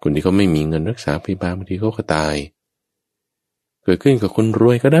คนที่เขาไม่มีเงินรักษาพยาบาลบางทีเขาก็ตายเกิดขึ้นกับคนร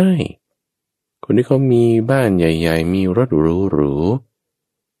วยก็ได้คนที่เขามีบ้านใหญ่ๆมีรถหรู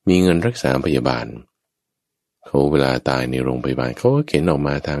ๆมีเงินรักษาพยาบาลเขาเวลาตายในโรงพยาบาลเขาก็เข็นออกม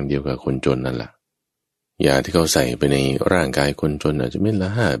าทางเดียวกับคนจนนั่นแหละยาที่เขาใส่ไปในร่างกายคนจนอาจจะเม็ดละ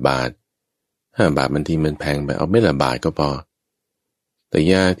5 บาทบางทีมันแพงไปเอาเม็ดละบาทก็พอแต่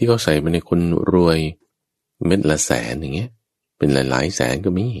ยาที่เขาใส่ไปในคนรวยเม็ดละ100,000อย่างเงี้ยเป็นหลายๆแสนก็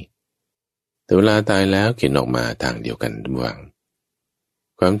มีแต่เวลาตายแล้วเข็นออกมาทางเดียวกันทุกอย่าง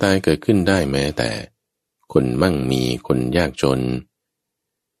ความตายเกิดขึ้นได้แม้แต่คนมั่งมีคนยากจน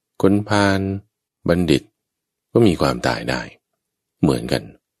คนพาลบัณฑิตก็มีความตายได้เหมือนกัน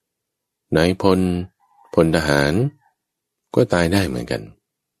นายพลทหารก็ตายได้เหมือนกัน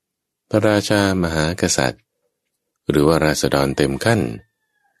พระราชามหากษัตริย์หรือว่าราษฎรเต็มขั้น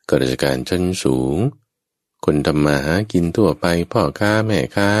ข้าราชการชั้นสูงคนทำมาหากินทั่วไปพ่อค้าแม่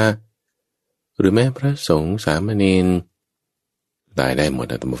ค้าหรือแม้พระสงฆ์สามเณรตายได้หมด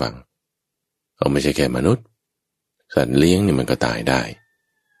นะท่านผู้ฟังเอาไม่ใช่แค่มนุษย์สัตว์เลี้ยงนี่มันก็ตายได้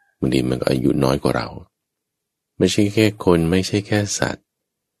บางทีมันก็อายุน้อยกว่าเราไม่ใช่แค่คนไม่ใช่แค่สัตว์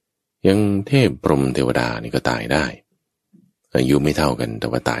ยังเทพพรหมเทวดานี่ก็ตายได้อายุไม่เท่ากันแต่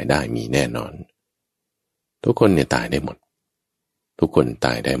ว่าตายได้มีแน่นอนทุกคนเนี่ยตายได้หมดทุกคนต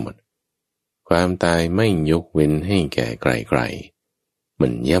ายได้หมดความตายไม่ยกเว้นให้แก่ใครๆมั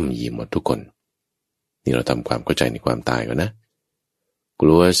นย่ำยีหมดทุกคนนี่เราทำความเข้าใจในความตายก่อนนะก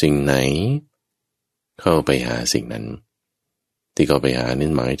ลัวสิ่งไหนเข้าไปหาสิ่งนั้นที่เข้าไปหานั้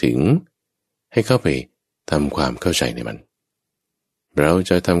นหมายถึงให้เข้าไปทำความเข้าใจในมันเรา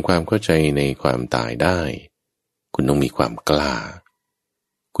จะทำความเข้าใจในความตายได้คุณต้องมีความกล้า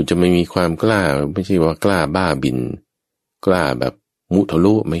คุณจะไม่มีความกล้าไม่ใช่ว่ากล้าบ้าบินกล้าแบบมุทะ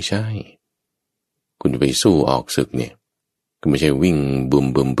ลุไม่ใช่คุณจะไปสู้ออกศึกเนี่ยก็ไม่ใช่วิ่ง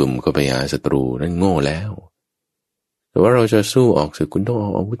บึมก็ไปหาศัตรูนั่นโง่แล้วแต่ว่าเราจะสู้ออกศึกคุณต้องเอ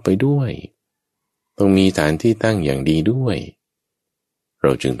าอาวุธไปด้วยต้องมีฐานที่ตั้งอย่างดีด้วยเร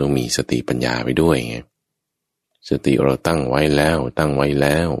าจึงต้องมีสติปัญญาไปด้วยไงสติเราตั้งไว้แล้ว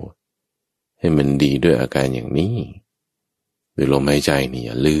ให้มันดีด้วยอาการอย่างนี้ด้วยลมหายใจนี่อ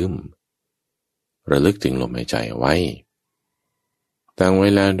ย่าลืมระลึกถึงลมหายใจไว้ตั้งไว้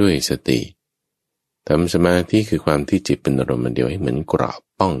แล้วด้วยสติทำสมาธิคือความที่จิตเป็นอารมณ์เดียวให้เหมือนเกราะ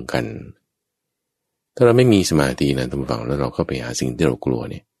ป้องกันถ้าเราไม่มีสมาธินะท่านผู้ฟังแล้วเราเข้าไปหาสิ่งที่เรากลัว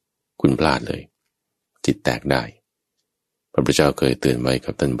เนี่ยคุณพลาดเลยจิตแตกได้พระพุทธเจ้าเคยเตือนไว้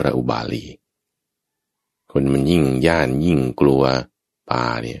กับท่านพระอุบาลีคนมันยิ่งย่านยิ่งกลัวป่า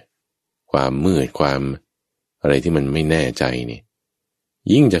เนี่ยความมืดความอะไรที่มันไม่แน่ใจเนี่ย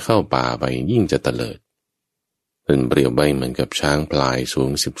ยิ่งจะเข้าป่าไปยิ่งจะเตลิดเป็นเปรียบไว้เหมือนกับช้างพลายสูง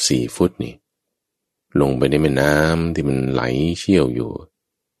14 ฟุตนี่ลงไปในแม่น้ำที่มันไหลเชี่ยวอยู่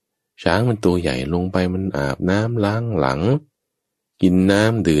ช้างมันตัวใหญ่ลงไปมันอาบน้ำล้างหลังกินน้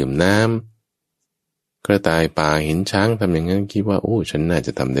ำดื่มน้ำกระต่ายป่าเห็นช้างทำอย่างนั้นคิดว่าโอ้ฉันน่าจ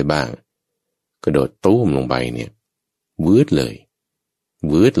ะทำได้บ้างกระโดดตุ้มลงไปเนี่ยวืดเลย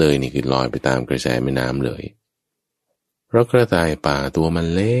นี่คือลอยไปตามกระแสแม่น้ำเลยเพราะกระต่ายป่าตัวมัน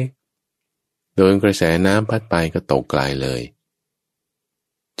เล็กโดนกระแสน้ำพัดไปก็ตกไกลเลย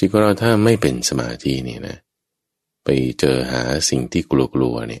จิตของเราถ้าไม่เป็นสมาธินี่นะไปเจอหาสิ่งที่ก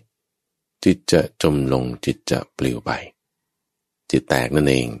ลัวเนี่ยจิตจะจมลงจิตจะปลิวไปจิตแตกนั่น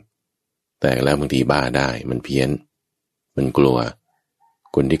เองแตกแล้วบางทีบ้าได้มันเพี้ยนมันกลัว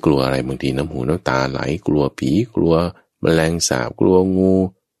คนที่กลัวอะไรบางทีน้ำหูน้ำตาไหลกลัวผีกลัวแมลงสาบกลัวงู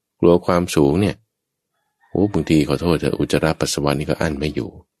กลัวความสูงเนี่ยโอ้บางทีขอโทษเถอะอุจจาระปัสสาวะนี่ก็อั้นไม่อ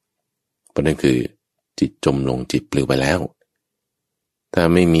ยู่เพราะนั่นคือ จิตจมลงจิตปลิวไปแล้วถ้า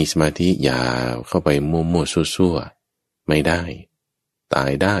ไม่มีสมาธิอย่าเข้าไปมั่วๆซั่วๆไม่ได้ตา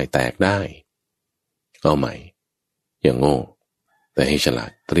ยได้แตกได้เอาใหม่อย่างโง่แต่ให้ฉลา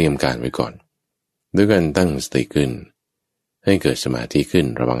ดเตรียมการไว้ก่อนด้วยการตั้งสติขึ้นให้เกิดสมาธิขึ้น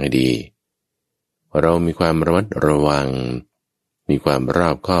ระวังให้ดีเรามีความระมัดระวังมีความรอ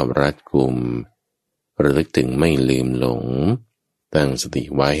บคอบรัดกุมระลึกถึงไม่ลืมหลงตั้งสติ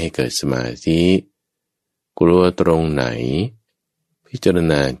ไว้ให้เกิดสมาธิกลัวตรงไหนพิจาร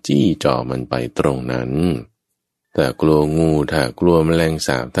ณาจี้จ่อมันไปตรงนั้นถ้ากลัวงูถ้ากลัวแมลงส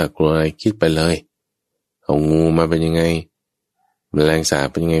าบถ้ากลัวอะไรคิดไปเลยเอางูมาเป็นยังไงแมลงสาบ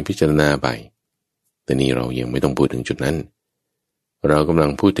เป็นยังไงพิจารณาไปแต่นี่เรายังไม่ต้องพูดถึงจุดนั้นเรากำลั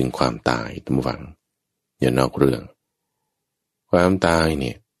งพูดถึงความตายตั้งฟังอย่านอกเรื่องความตายเ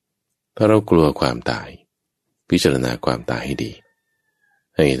นี่ยถ้าเรากลัวความตายพิจารณาความตายให้ดี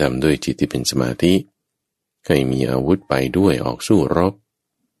ให้ทำด้วยจิตที่เป็นสมาธิให้มีอาวุธไปด้วยออกสู้รบ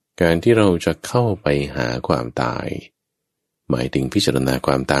การที่เราจะเข้าไปหาความตายหมายถึงพิจารณาค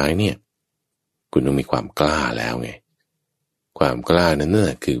วามตายเนี่ยคุณต้องมีความกล้าแล้วไงความกล้านั้นน่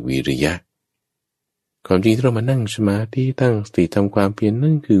ะคือวิริยะความจริงที่เรามานั่งสมาธิตั้งสติทำความเพียร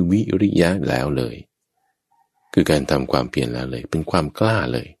นั่นคือวิริยะแล้วเลยคือการทำความเพียรแล้วเลยเป็นความกล้า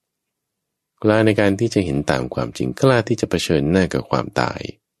เลยกล้าในการที่จะเห็นตามความจริงกล้าที่จะเผชิญหน้ากับความตาย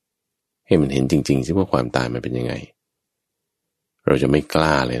ให้มันเห็นจริงๆสิว่าความตายมันเป็นยังไงเราจะไม่ก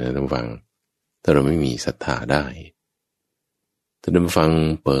ล้าเลยนะท่านฟังถ้าเราไม่มีศรัทธาได้ถ้าท่านฟัง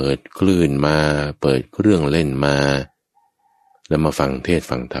เปิดคลื่นมาเปิดเครื่องเล่นมาแล้วมาฟังเทศน์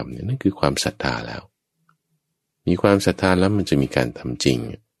ฟังธรรมเนี่ยนั่นคือความศรัทธาแล้วมีความศรัทธาแล้วมันจะมีการทำจริง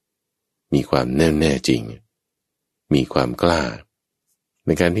มีความแน่จริงมีความกล้าใน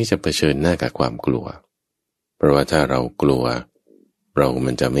การที่จะเผชิญหน้ากับความกลัวเพราะว่าถ้าเรากลัว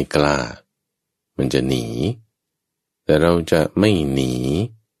มันจะไม่กล้ามันจะหนีแต่เราจะไม่หนี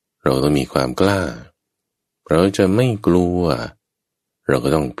เราต้องมีความกล้าเราจะไม่กลัวเราก็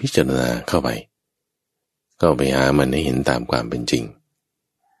ต้องพิจารณาเข้าไปหามันให้เห็นตามความเป็นจริง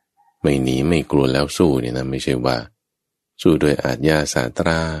ไม่หนีไม่กลัวแล้วสู้เนี่ยนะไม่ใช่ว่าสู้โดยอาทยาสาตร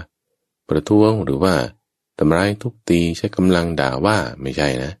าประท้วงหรือว่าทำร้ายทุบตีใช้กำลังด่าว่าไม่ใช่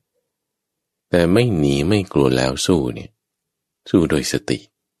นะแต่ไม่หนีไม่กลัวแล้วสู้เนี่ยสู้โดยสติ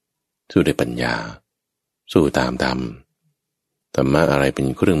สู้ด้วยปัญญาสู้ตามธรรมธรรมะอะไรเป็น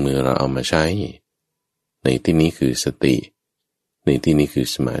เครื่องมือเราเอามาใช้ในที่นี้คือสติในที่นี้คือ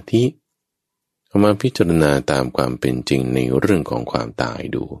สมาธิเอามาพิจารณาตามความเป็นจริงในเรื่องของความตาย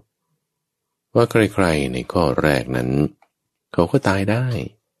ดูว่าใครๆในข้อแรกนั้นเขาก็ตายได้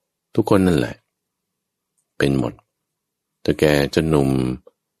ทุกคนนั่นแหละเป็นหมดจะแก่จะหนุ่ม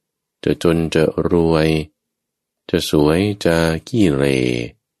จะจนจะรวยจะสวยจะขี้เหร่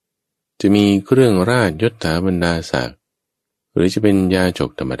จะมีเครื่องราชยศถาบรรดาศักดิ์หรือจะเป็นยาจก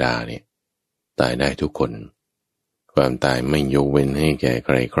ธรรมดาเนี่ยตายได้ทุกคนความตายไม่ยกเว้นให้แก่ใ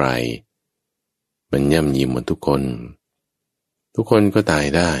ครๆมันย่ำยีหมดทุกคนก็ตาย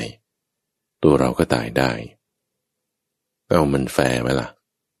ได้ตัวเราก็ตายได้มันแฟร์ไหมล่ะ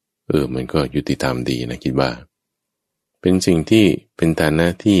มันก็ยุติธรรมดีนะคิดว่าเป็นสิ่งที่เป็นฐานะ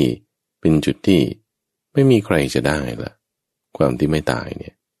ที่เป็นจุดที่ไม่มีใครจะได้ละความที่ไม่ตายเนี่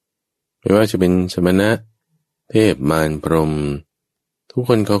ยไม่ว่าจะเป็นสมณะเทพมารพรหมทุกค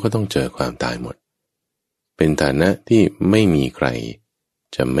นเขาก็ต้องเจอความตายหมดเป็นฐานะที่ไม่มีใคร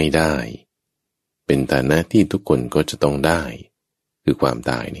จะไม่ได้เป็นฐานะที่ทุกคนก็จะต้องได้คือความ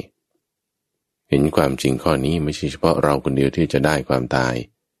ตายนี่เห็นความจริงข้อนี้ไม่ใช่เฉพาะเราคนเดียวที่จะได้ความตาย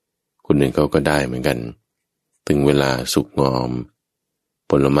คนอื่นเขาก็ได้เหมือนกันถึงเวลาสุกงอม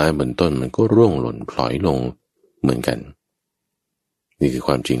ผลไม้บนต้นมันก็ร่วงหล่นพลอยลงเหมือนกันนี่คือค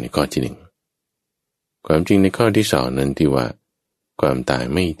วามจริงในข้อที่หนึ่งความจริงในข้อที่สองนั้นที่ว่าความตาย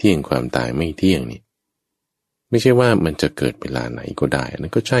ไม่เที่ยงความตายไม่เที่ยงนี่ไม่ใช่ว่ามันจะเกิดเวลาไหนก็ได้นั่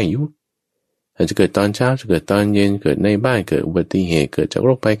นก็ใช่อยู่อาจจะเกิดตอนเช้าจะเกิดตอนเย็นเกิดในบ้านเกิดอุบัติเหตุเกิดจากโร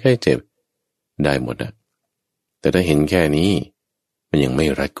คภัยไข้เจ็บได้หมดอะแต่ถ้าเห็นแค่นี้มันยังไม่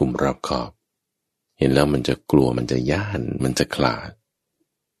รัดกุมรอบคอบเห็นแล้วมันจะกลัวมันจะย่านมันจะคลาด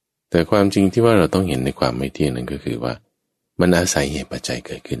แต่ความจริงที่ว่าเราต้องเห็นในความไม่เที่ยงนั้นก็คือว่ามันอาศัยเหตุปัจจัยเ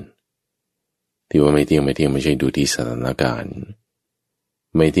กิดขึ้นที่ว่าไม่เที่ยงไม่ใช่ดูที่สถานการณ์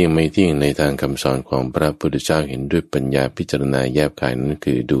ไม่เที่ยงในทางคำสอนของพระพุทธเจ้าเห็นด้วยปัญญาพิจารณาแยบคายนั้น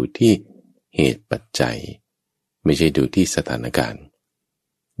คือดูที่เหตุปัจจัยไม่ใช่ดูที่สถานการณ์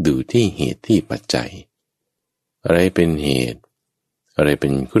ดูที่เหตุที่ปัจจัยอะไรเป็นเหตุอะไรเป็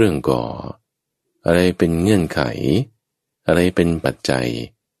นเครื่องก่ออะไรเป็นเงื่อนไขอะไรเป็นปัจจัย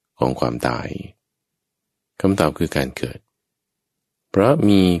ของความตายคำตอบคือการเกิดเพราะ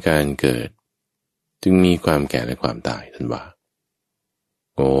มีการเกิด จึงมีความแก่และความตายท่านว่า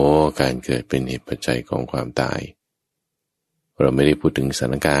โอ้การเกิดเป็นเหตุปัจจัยของความตายเราไม่ได้พูดถึงสถา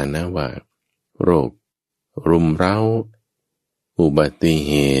นการณ์นะว่าโรครุมเร้าอุบัติเ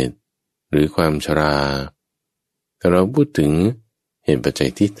หตุหรือความชราแต่เราพูดถึงเหตุปัจจั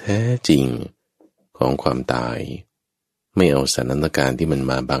ยที่แท้จริงของความตายไม่เอาสถานการณ์ที่มัน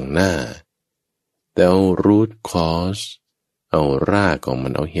มาบังหน้าแต่เอา root cause เอารากของมั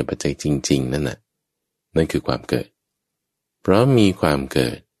นเอาเหตุปัจจัยจริงๆนั่นคือความเกิดเพราะมีความเกิ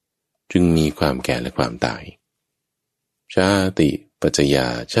ดจึงมีความแก่และความตายชาติปัจจยา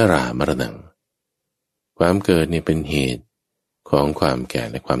ชรามรณังความเกิดเนี่ยเป็นเหตุของความแก่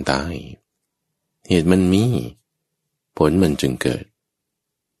และความตายเหตุมันมีผลมันจึงเกิด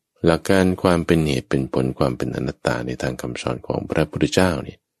หลักการความเป็นเหตุเป็นผลความเป็นอนัตตาในทางคำสอนของพระพุทธเจ้าเ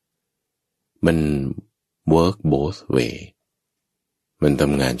นี่ยมัน work both way มันท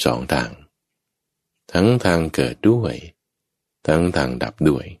ำงานสองทางทั้งทางเกิดด้วยทั้งทางดับ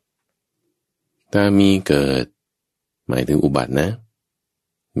ด้วยถ้ามีเกิดหมายถึงอุบัตินะ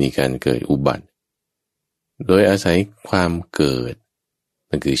มีการเกิดอุบัติโดยอาศัยความเกิด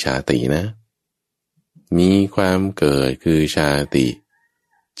นั่นคือชาตินะมีความเกิดคือชาติ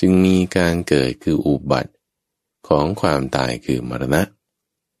จึงมีการเกิดคืออุบัติของความตายคือมรณะ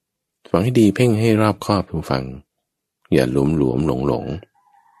ฟังให้ดีเพ่งให้รอบคอบทุกฟังอย่าหลวมหลง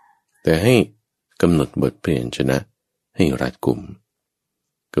แต่ให้กำหนดบทเปลี่ยนชนะให้รัดกุม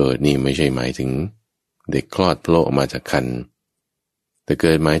เกิดนี่ไม่ใช่หมายถึงเด็กคลอดโผล่ออกมาจากครรภ์แต่เ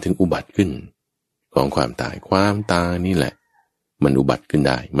กิดหมายถึงอุบัติขึ้นของความตายความตายนี่แหละมันอุบัติขึ้น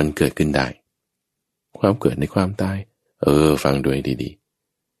ได้มันเกิดขึ้นได้ความเกิดในความตายฟังด้วยดี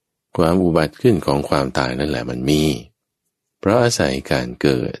ๆความอุบัติขึ้นของความตายนั่นแหละมันมีเพราะอาศัยการเ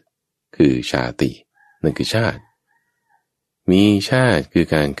กิดคือชาตินั่นคือชาติมีชาติคือ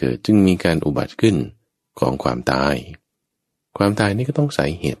การเกิดจึงมีการอุบัติขึ้นของความตายความตายนี่ก็ต้องใส่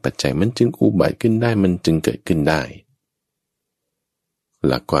เหตุปัจจัยมันจึงอุบัติขึ้นได้มันจึงเกิดขึ้นได้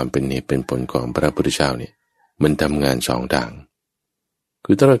หลักความเป็นเหตุเป็นผลของพระพุทธเจ้าเนี่ยมันทำงานสองทาง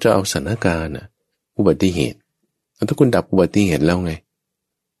คือถ้าเราจะเอาสถานการณ์อุบัติเหตุถ้าคุณดับอุบัติเหตุแล้วไง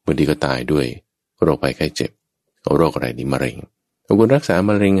บางทีก็ตายด้วยโรคภัยไข้เจ็บเอาโรคอะไรดีมะเร็งเอาคุณรักษา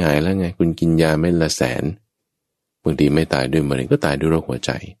มะเร็งหายแล้วไงคุณกินยาเม็ดละ100,000บางทีไม่ตายด้วยมะเร็งก็ตายด้วยโรคหัวใ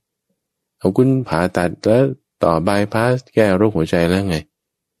จเอาคุณผ่าตัดแล้วต่อบายพาสแก้โรคหัวใจแล้วไง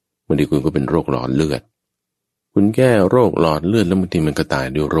บางทีคุณก็เป็นโรคหลอดเลือดคุณแก้โรคหลอดเลือดแล้วบางทีมันก็ตาย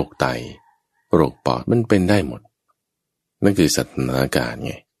ด้วยโรคไตโรคปอดมันเป็นได้หมดนั่นคือสถานการณ์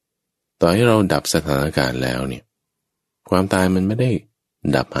ไงต่อให้เราดับสถานการณ์แล้วเนี่ยความตายมันไม่ได้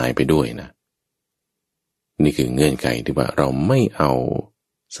ดับหายไปด้วยนะนี่คือเงื่อนไขที่ว่าเราไม่เอา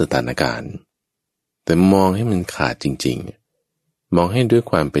สถานการณ์แต่มองให้มันขาดจริงๆมองให้ด้วย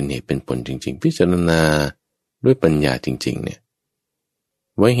ความเป็นเหตุเป็นผลจริงๆพิจารณาด้วยปัญญาจริงๆเนี่ย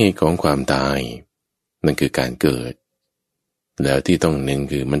ว่าเหตุของความตายนั่นคือการเกิดแล้วที่ต้องหนึ่ง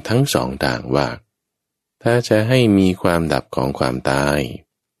คือมันทั้งสองทางว่าถ้าจะให้มีความดับของความตาย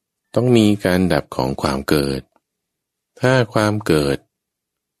ต้องมีการดับของความเกิดถ้าความเกิด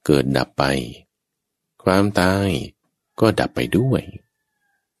ดับไปความตายก็ดับไปด้วย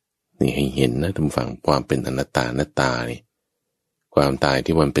นี่ให้เห็นนะท่านฟังความเป็นอนัตตาเนี่ยความตาย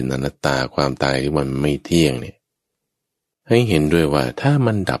ที่มันเป็นอนัตตาความตายที่มันไม่เที่ยงเนี่ยให้เห็นด้วยว่าถ้า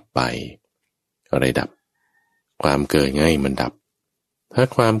มันดับไปอะไรดับความเกิดไงมันดับถ้า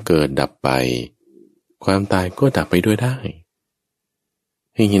ความเกิดดับไปความตายก็ดับไปด้วยได้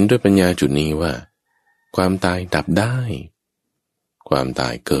ให้เห็นด้วยปัญญาจุดนี้ว่าความตายดับได้ความตา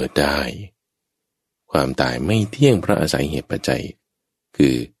ยเกิดได้ความตายไม่เที่ยงเพราะอาศัยเหตุปัจจัยคื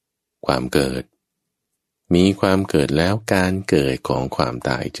อความเกิดมีความเกิดแล้วการเกิดของความ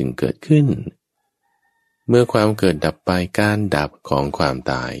ตายจึงเกิดขึ้นเมื่อความเกิดดับไปการดับของความ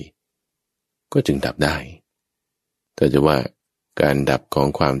ตายก็จึงดับได้แต่จะว่าการดับของ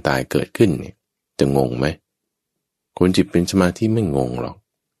ความตายเกิดขึ้นเนี่ยจะงงไหมคนจิตเป็นสมาธิไม่งงหรอก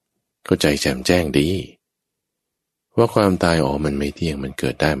เข้าใจแจ่มแจ้งดีว่าความตายมันไม่เที่ยงมันเกิ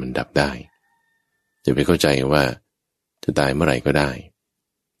ดได้มันดับได้จะไปเข้าใจว่าจะตายเมื่อไหร่ก็ได้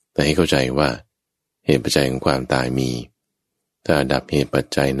แต่ให้เข้าใจว่าเหตุปัจจัยของความตายมีถ้าดับเหตุปัจ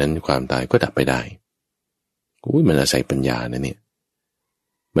จัยนั้นความตายก็ดับไปได้มันอาศัยปัญญานะเนี่ย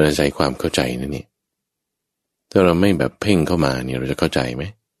มันอาศัยความเข้าใจนะเนี่ยถ้าเราไม่แบบเพ่งเข้ามาเนี่ยเราจะเข้าใจไหม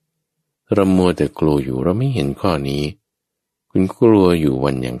เรามัวแต่กลัวอยู่เราไม่เห็นข้อนี้คุณกลัวอยู่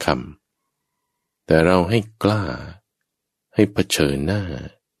วันยังค่ำแต่เราให้กล้าให้เผชิญหน้า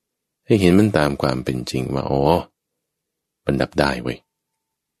ให้เห็นมันตามความเป็นจริงว่ามันดับได้เว้ย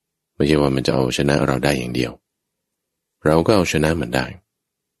ไม่ใช่ว่ามันจะเอาชนะเราได้อย่างเดียวเราก็เอาชนะมันได้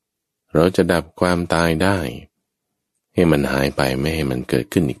เราจะดับความตายได้ให้มันหายไปไม่ให้มันเกิด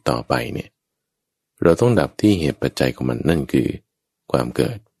ขึ้นอีกต่อไปเนี่ยเราต้องดับที่เหตุปัจจัยของมันนั่นคือความเ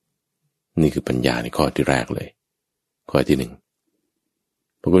กิดนี่คือปัญญาในข้อที่แรกเลยข้อที่หนึ่ง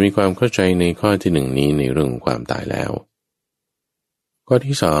พอคุณมีความเข้าใจในข้อที่หนึ่งนี้ในเรื่องของความตายแล้วข้อ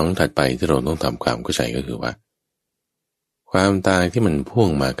ที่สองถัดไปที่เราต้องทำความเข้าใจก็คือว่าความตายที่มันพ่วง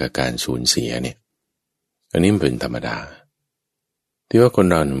มากับการสูญเสียเนี่ยอันนี้มันเป็นธรรมดาที่ว่าคน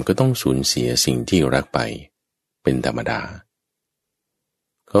เรามันก็ต้องสูญเสียสิ่งที่รักไปเป็นธรรมดา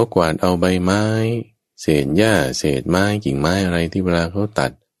เขากวาดเอาใบไม้เศษหญ้าเศษไม้กิ่งไม้อะไรที่เวลาเขาตั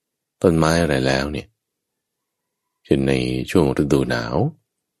ดต้นไม้อะไรแล้วเนี่ยเช่นในช่วงฤดูหนาว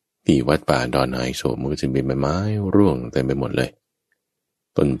ที่วัดป่าดอนไฮโซมันก็จะมีใบไม้ร่วงเต็มไปหมดเลย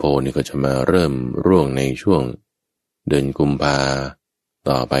ต้นโพนี่ก็จะมาเริ่มร่วงในช่วงเดือนกุมภา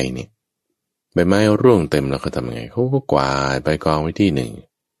ต่อไปนี่ใบไม้ร่วงเต็มแล้วเขาทำยังไงเขาก็กวาดไปกองไว้ที่หนึ่ง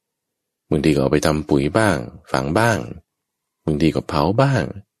บางทีก็เอาไปทำปุ๋ยบ้างฝังบ้างบางทีก็เผาบ้าง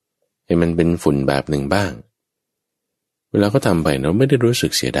ให้มันเป็นฝุ่นแบบหนึ่งบ้างเวลาเขาทำไปเราไม่ได้รู้สึ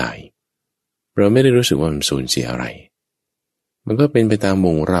กเสียดายเราไม่ได้รู้สึกว่ามันสูญเสียอะไรมันก็เป็นไปตามว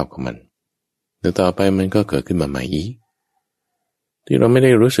งรอบของมันแต่ต่อไปมันก็เกิดขึ้นมาใหม่อีกที่เราไม่ไ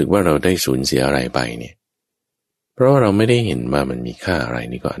ด้รู้สึกว่าเราได้สูญเสียอะไรไปเนี่ยเพราะว่าเราไม่ได้เห็นว่ามันมีค่าอะไร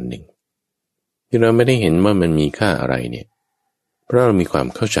นี่ก็อันหนึ่งที่เราไม่ได้เห็นว่ามันมีค่าอะไรเนี่ยเพราะเรามีความ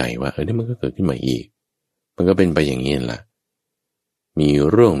เข้าใจว่านี่มันก็เกิดขึ้นมาอีกมันก็เป็นไปอย่างนี้แหละมี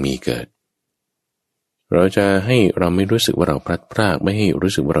ร่วงมีเกิดเราจะให้เราไม่รู้สึกว่าเราพลัดพรากไม่ให้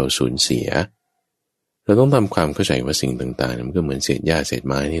รู้สึกว่าเราสูญเสียเราต้องทำความเข้าใจว่าสิ่งต่างๆมันก็เหมือนเศษหญ้าเศษ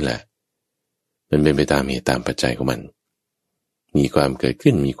ไม้นี่แหละมันเป็นไปตามเหตุตามปัจจัยของมันมีความเกิด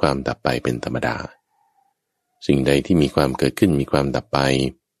ขึ้นมีความดับไปเป็นธรรมดาสิ่งใดที่มีความเกิดขึ้นมีความดับไป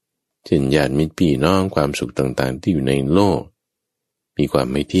เช่นญาติมิตรพี่น้องความสุขต่างๆที่อยู่ในโลกมีความ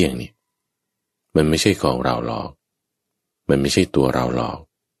ไม่เที่ยงนี่มันไม่ใช่ของเราหรอกมันไม่ใช่ตัวเราหรอก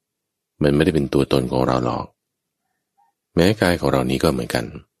มันไม่ได้เป็นตัวตนของเราหรอกแม้กายของเรานี้ก็เหมือนกัน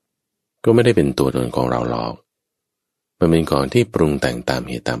ก็ไม่ได้เป็นตัวตนของเราหรอกมันเป็นของที่ปรุงแต่งตามเ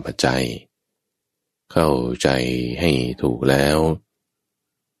หตุตามปัจจัยเข้าใจให้ถูกแล้ว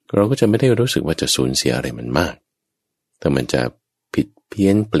เราก็จะไม่ได้รู้สึกว่าจะสูญเสียอะไรมันมากแต่มันจะผิดเพี้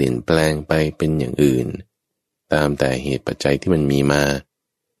ยนเปลี่ยนแปลงไปเป็นอย่างอื่นตามแต่เหตุปัจจัยที่มันมีมา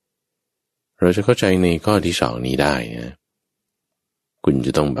เราจะเข้าใจในข้อที่สองนี้ได้นะคุณจ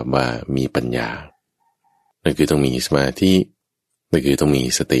ะต้องแบบว่ามีปัญญานั่นคือต้องมีสมาธินั่นคือต้องมี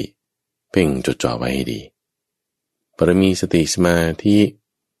สติเพ่งจดจ่อไว้ให้ดีพอมีสติสมาธิ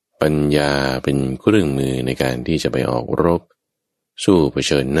ปัญญาเป็นเครื่องมือในการที่จะไปออกรบสู้เผ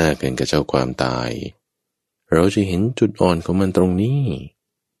ชิญหน้ากันกับเจ้าความตายเราจะเห็นจุดอ่อนของมันตรงนี้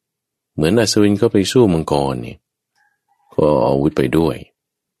เหมือนอัศวินก็ไปสู้มังกรเนี่ยก็เอาอาวุธไปด้วย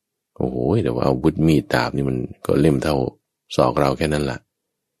โอ้โหแต่ว่าอาวุธมีดดาบนี่มันก็เล่มเท่าศอกเราแค่นั้นล่ะ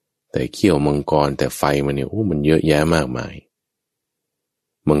แต่เขี้ยวมังกรแต่ไฟมันเนี่ยมันเยอะแยะมากมาย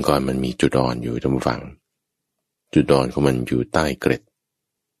มังกรมันมีจุดอ่อนอยู่ตรงฝั่งจุดอ่อนของมันอยู่ใต้เกร็ด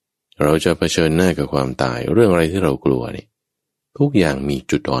เราจะเผชิญหน้ากับความตายเรื่องอะไรที่เรากลัวนี่ทุกอย่างมี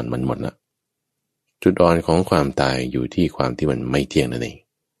จุดอ่อนมันหมดนะจุดอ่อนของความตายอยู่ที่ความที่มันไม่เที่ยงนั่นเอง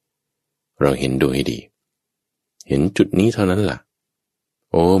เราเห็นดูให้ดีเห็นจุดนี้เท่านั้นล่ะ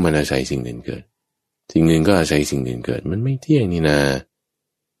มันอาศัยสิ่งอื่นเกิดสิ่งอื่นก็อาศัยสิ่งอื่นเกิดมันไม่เที่ยงนี่นา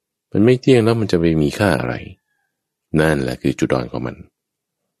มันไม่เที่ยงแล้วมันจะไปมีค่าอะไรนั่นแหละคือจุดอ่อนของมัน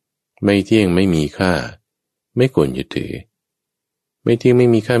ไม่เที่ยงไม่มีค่าไม่ควรยึดถือไม่เที่ยงไม่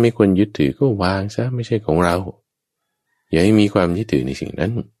มีค่าไม่ควรยึดถือก็วางซะไม่ใช่ของเราอย่าให้มีความยึดถือในสิ่งนั้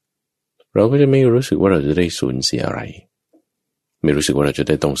นเราก็จะไม่รู้สึกว่าเราจะได้สูญเสียอะไรไม่รู้สึกว่าเราจะไ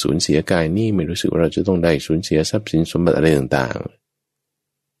ด้ต้องสูญเสียกายนี่ไม่รู้สึกว่าเราจะต้องได้สูญเสียทรัพย์สินสมบัติอะไรต่าง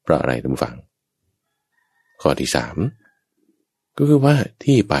ๆเพราะอะไรท่านผู้ฟังข้อที่สามก็คือว่า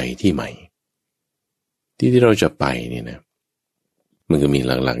ที่ไปที่ใหม่ที่เราจะไปเนี่ยนะมันก็มี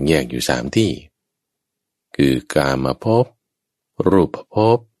หลักๆแยกอยู่สามที่คือกามภพรูปภ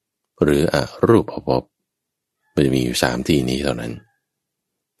พหรืออรูปภพมันจะมีอยู่สามที่นี้เท่านั้น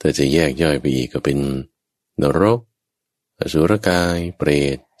แต่จะแยกย่อยไปอีกก็เป็นนรกอสุรกายเปร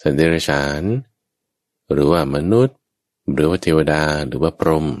ตสัตว์เดรัจฉานหรือว่ามนุษย์หรือว่าเทวดาหรือว่าพร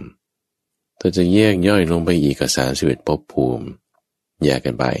หมถ้าจะแยกย่อยลงไปอีกก็31ภพภูมิแยก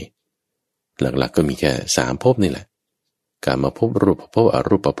กันไปหลักๆก็มีแค่3ภพนี่แหละกามภพรูปภพอ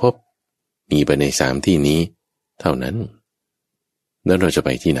รูปภพมีไปใน3ที่นี้เท่านั้นแล้วเราจะไป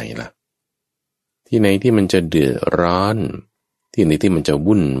ที่ไหนล่ะที่ไหนที่มันจะเดือดร้อนที่ไหนที่มันจะ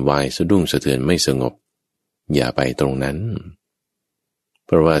วุ่นวายสะดุ้งสะเทือนไม่สงบอย่าไปตรงนั้นเพ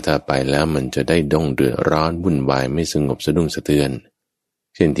ราะว่าถ้าไปแล้วมันจะได้ดงเดือดร้อนวุ่นวายไม่สงบสะดุ้งสะเทือน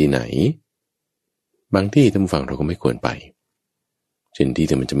เช่นที่ไหนบางที่ท่านฟังเราก็ไม่ควรไปเช่นที่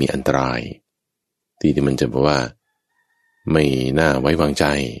มันจะมีอันตรายที่มันจะบอกว่าไม่น่าไว้วางใจ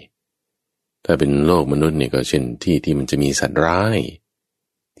ถ้าเป็นโลกมนุษย์เนี่ยก็เช่นที่มันจะมีสัตว์ร้าย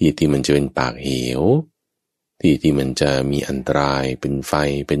ที่มันจะเป็นปากเหวที่มันจะมีอันตรายเป็นไฟ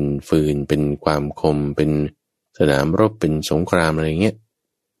เป็นฟืนเป็นความคมเป็นสนามรบเป็นสงครามอะไรเงี้ย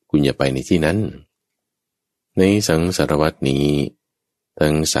คุณอย่าไปในที่นั้นในสังสารวัฏนี้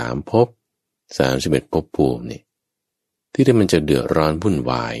ทั้ง3ภพ31ภพภูมิเนี่ยที่มันจะเดือดร้อนวุ่น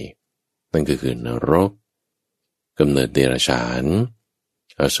วายนั่นก็คือนรกกำเนิดเดรัจฉาน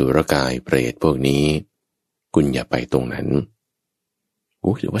อสุรกายเปรตพวกนี้คุณอย่าไปตรงนั้นโ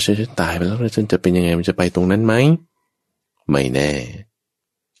อ้ยเดี๋ยวว่าฉันตายไปแล้วฉันจะเป็นยังไงมันจะไปตรงนั้นไหมไม่แน่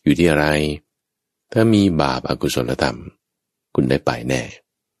อยู่ที่อะไรถ้ามีบาปอกุศลธรรมคุณได้ไปแน่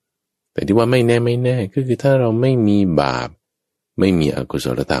แต่ที่ว่าไม่แน่ก็คือถ้าเราไม่มีบาปไม่มีอกุศ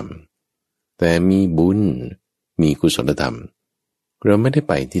ลธรรมแต่มีบุญมีกุศลธรรมเราไม่ได้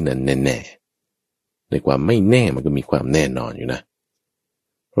ไปที่นั้นแน่ๆในความไม่แน่มันก็มีความแน่นอนอยู่นะ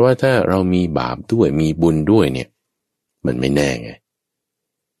เพราะว่าถ้าเรามีบาปด้วยมีบุญด้วยเนี่ยมันไม่แน่ไง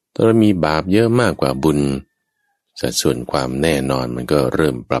ถ้าเรามีบาปเยอะมากกว่าบุญสัดส่วนความแน่นอนมันก็เ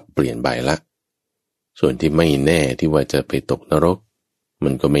ริ่มปรับเปลี่ยนไปละส่วนที่ไม่แน่ที่ว่าจะไปตกนรกมั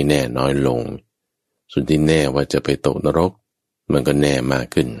นก็ไม่แน่น้อยลงส่วนที่แน่ว่าจะไปตกนรกมันก็แน่มาก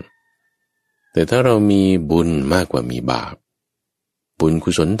ขึ้นแต่ถ้าเรามีบุญมากกว่ามีบาปบุญกุ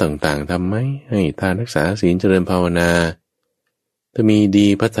ศลต่างๆทำไหมให้ทานรักษาศีลเจริญภาวนาถ้ามีดี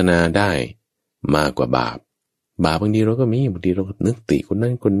พัฒนาได้มากกว่าบาปบางทีเราก็มีบางทีเรานึกติคนนั้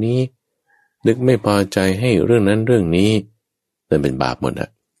นคนนี้นึกไม่พอใจให้เรื่องนั้นเรื่องนี้นั่นเป็นบาปหมดอะ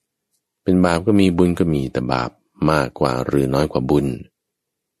เป็นบาปก็มีบุญก็มีแต่บาปมากกว่าหรือน้อยกว่าบุญ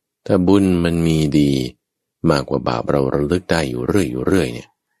ถ้าบุญมันมีดีมากกว่าบาปเราระลึกได้อยู่เรื่อยเนี่ย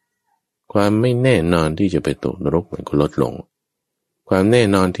ความไม่แน่นอนที่จะไปตกนรกมันก็ลดลงความแน่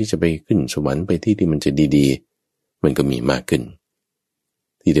นอนที่จะไปขึ้นสวรรค์ไปที่มันจะดีๆมันก็มีมากขึ้น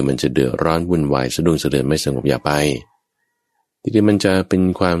ที่มันจะเดือดร้อนวุ่นวายสะดุ้งสะเทือนไม่สงบอย่าไปที่มันจะเป็น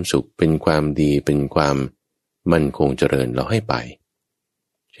ความสุขเป็นความดีเป็นความมั่นคงเจริญเราให้ไป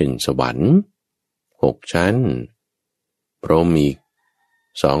เช่นสวรรค์6ชั้นพรหมอีก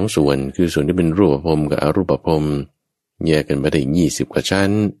2ส่วนคือส่วนที่เป็นรูปภพกับอรูปภพแยกกันไปได้20กว่าชั้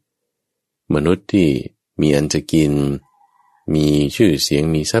นมนุษย์ที่มีอันจะกินมีชื่อเสียง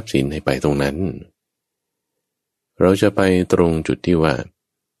มีทรัพย์สินให้ไปตรงนั้นเราจะไปตรงจุดที่ว่า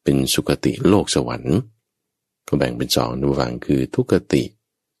เป็นสุคติโลกสวรรค์ก็แบ่งเป็น2ดูฟังคือทุกติ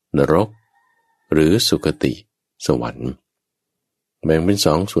นรกหรือสุคติสวรรค์แบ่งเป็น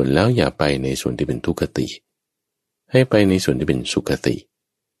2ส่วนแล้วอย่าไปในส่วนที่เป็นทุกติให้ไปในส่วนที่เป็นสุคติ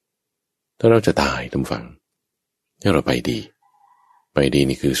ถ้าเราจะตายท่านฟังให้เราไปดี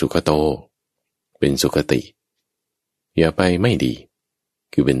นี่คือสุขโตเป็นสุคติอย่าไปไม่ดี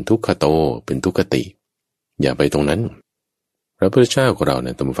คือเป็นทุกขโตเป็นทุกขติอย่าไปตรงนั้นพระพุทธเจ้าของเราเ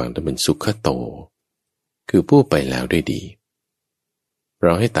นี่ยท่านฟังต้องเป็นสุขโตคือผู้ไปแล้วด้วยดีเร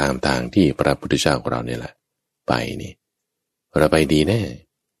าให้ตามทางที่พระพุทธเจ้าของเราเนี่ยแหละไปนี่เราไปดีแน่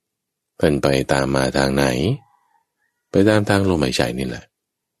ท่านไปตามมาทางไหนไปตามทางลมหายใจนี่แหละ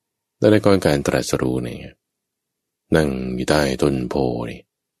แล้วในการตรัสรู้เนี่ยนั่งอยู่ใต้ต้นโพนี่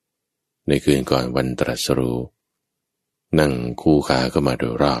ในคืนก่อนวันตรัสรู้นั่งคู่ขาเข้ามาโด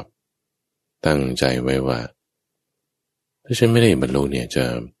ยรอบตั้งใจไว้ว่าถ้าฉันไม่ได้บรรลุเนี่ยจะ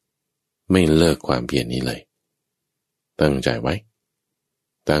ไม่เลิกความเพียรนี้เลยตั้งใจไว้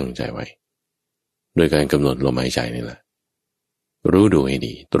โดยการกำหนดลมหายใจนี่แหละรู้ดูให้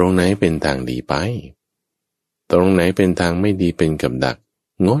ดีตรงไหนเป็นทางดีไปตรงไหนเป็นทางไม่ดีเป็นกับดัก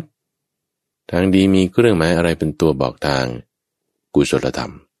งดทางดีมีเครื่องหมายอะไรเป็นตัวบอกทางกุศลธรร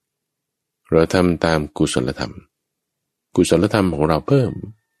มเราทำตามกุศลธรรมของเราเพิ่ม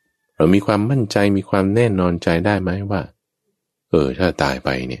เรามีความมั่นใจมีความแน่นอนใจได้ไหมว่าถ้าตายไป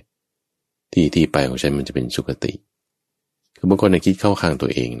เนี่ยที่ไปของฉันมันจะเป็นสุคติคือบางคนคิดเข้าข้างตัว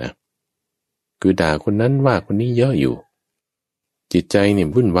เองนะคือด่าคนนั้นว่าคนนี้เยอะอยู่จิตใจเนี่ย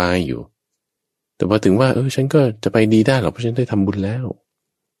วุ่นวายอยู่แต่พอถึงว่าฉันก็จะไปดีได้หรอกเพราะฉันได้ทำบุญแล้ว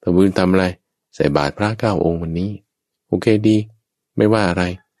ทำบุญทำอะไรใส่บาตรพระ9 องค์วันนี้โอเคดีไม่ว่าอะไร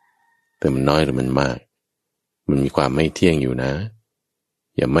แต่มันน้อยหรือมันมากมันมีความไม่เที่ยงอยู่นะ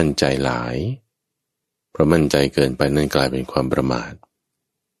อย่ามั่นใจหลายเพราะมั่นใจเกินไปนั่นกลายเป็นความประมาท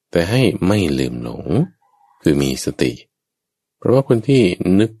แต่ให้ไม่ลืมหลงคือมีสติเพราะว่าคนที่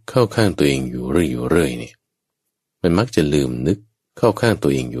นึกเข้าข้างตัวเองอยู่เรื่อยเนี่ยมันมักจะลืมนึกเข้าข้างตั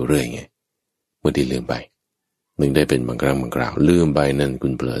วเองอยู่เรื่อยไงเมื่อที่ลืมไปนึกได้เป็นบางครั้งบางคราวลืมไปนั่นคุ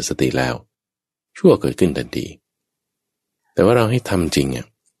ณเผลอสติแล้วชั่วเกิดขึ้นทันที แต่ว่าเราให้ทำจริง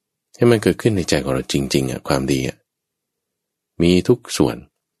ให้มันเกิดขึ้นในใจของเราจริงๆความดีมีทุกส่วน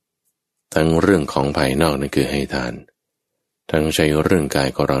ทั้งเรื่องของภายนอกนั่นคือให้ทานทั้งใช้เรื่องกาย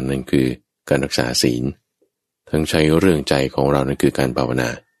ของเรานั่นคือการรักษาศีลทั้งใช้เรื่องใจของเรานั่นคือการภาวนา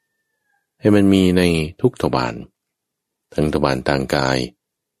ให้มันมีในทุกทวารทั้งทวารทางกาย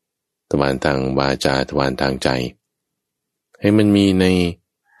ทวารทางวาจาทวารทางใจให้มันมีใน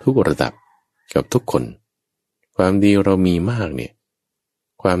ทุกระดับกับทุกคนความดีเรามีมากเนี่ย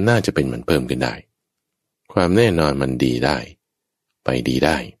ความน่าจะเป็นมันเพิ่มขึ้นได้ความแน่นอนมันดีได้ไปดีไ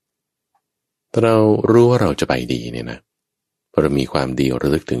ด้ถ้าเรารู้ว่าเราจะไปดีเนี่ยนะพอเรามีความดีระ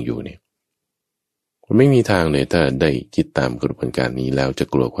ลึกถึงอยู่เนี่ยมันไม่มีทางเลยถ้าได้คิดตามกระบวนการนี้แล้วจะ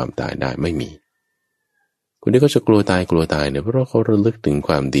กลัวความตายได้ไม่มีคนที่เขาจะกลัวตายเนี่ยเพราะเขาระลึกถึงค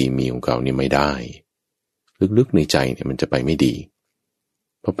วามดีมีของเขานี่ไม่ได้ลึกๆในใจเนี่ยมันจะไปไม่ดี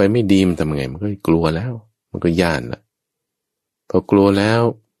พอไปไม่ดีมันทำไงมันก็กลัวแล้วมันก็ย่านละพอกลัวแล้ว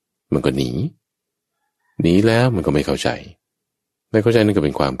มันก็หนีแล้วมันก็ไม่เข้าใจไม่เข้าใจนั่นก็เ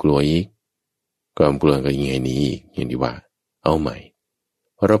ป็นความกลัวอีกความกลัวก็ยิ่งให้หนีอีกอย่างที่ว่าเอาใหม่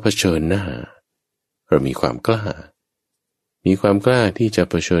เพราะเราเผชิญหน้าเรามีความกล้าที่จะ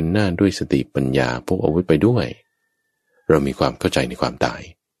เผชิญหน้าด้วยสติปัญญาพกอาวุธไปด้วยเรามีความเข้าใจในความตาย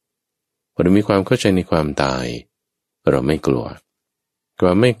พอเรามีความเข้าใจในความตายเราไม่กลัวคว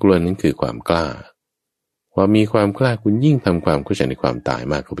ามไม่กลัวนั้นคือความกล้าความมีความกล้าคุณยิ่งทำความเข้าใจในความตาย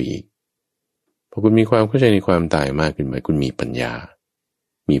มากขึ้นไปอีกพอคุณมีความเข้าใจในความตายมากขึ้นไปคุณมีปัญญา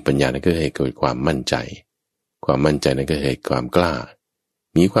นั่นก็ให้เกิดความมั่นใจนั่นก็ให้ความกล้า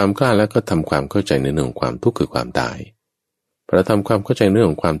มีความกล้าแล้วก็ทำความเข้าใจในเรื่องของความทุกข์คือความตายพอเราทำความเข้าใจเรื่อง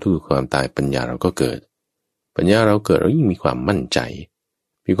ของความทุกข์คือความตายปัญญาเราก็เกิดปัญญาเราเกิดเรายิ่งมีความมั่นใจ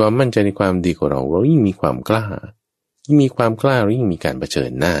ในความดีของเรายิ่งมีความกล้ายิ่งมีความกล้าเรายิ่งมีการเผชิ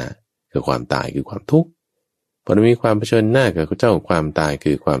ญหน้าคือความตายคือความทุกข์พอเรามีความเผชิญหน้ากับเจ้าความตาย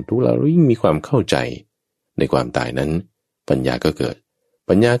คือความทุกข์เรายิ่งมีความเข้าใจในความตายนั้นปัญญาก็เกิด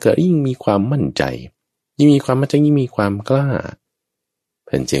ยิ่งมีความมั่นใจยิ่งมีความมั่นใจยิ่งมีความกล้าแ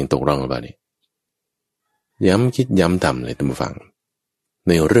ผ่นเสียงตกร่องหรือเปล่าเนี่ยย้ำคิดย้ำทำเลยท่านผู้ฟังใ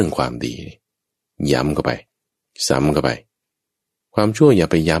นเรื่องความดีย้ำเข้าไปซ้ำเข้าไปความชั่วอย่า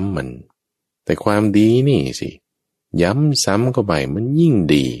ไปย้ำมันแต่ความดีนี่สิย้ำซ้ำเข้าไปมันยิ่ง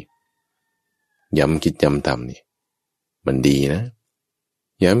ดีย้ำคิดย้ำทำนี่มันดีนะ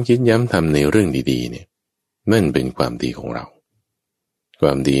ย้ำคิดย้ำทำในเรื่องดีๆเนี่ยนั่นเป็นความดีของเราคว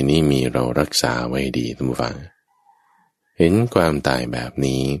ามดีนี้มีเรารักษาไว้ดีท่านผู้ฟังเห็นความตายแบบ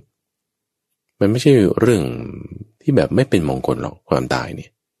นี้มันไม่ใช่เรื่องที่แบบไม่เป็นมงคลหรอกความตายเนี่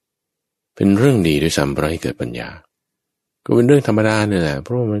ยเป็นเรื่องดีด้วยซ้ำเพราะให้เกิดปัญญาก็เป็นเรื่องธรรมดาเนี่ยแหละเพ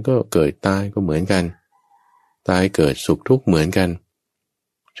ราะมันก็เกิดตายก็เหมือนกันตายเกิดสุขทุกข์เหมือนกัน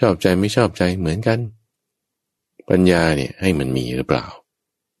ชอบใจไม่ชอบใจเหมือนกันปัญญาเนี่ยให้มันมีหรือเปล่า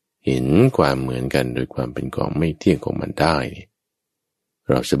เห็นความเหมือนกันโดยความเป็นของไม่เที่ยงของมันได้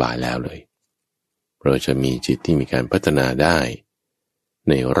เราสบายแล้วเลยเราจะมีจิตที่มีการพัฒนาได้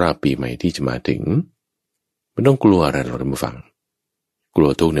ในรอบปีใหม่ที่จะมาถึงไม่ต้องกลัวอะไรหรอกท่านผู้ฟังกลัว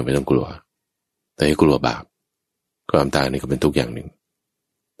ทุกข์เนี่ยไม่ต้องกลัวแต่ให้กลัวบาปความตายนี่ก็เป็นทุกข์อย่างหนึ่ง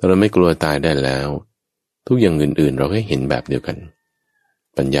ถ้าเราไม่กลัวตายได้แล้วทุกอย่างอื่นๆเราก็เห็นแบบเดียวกัน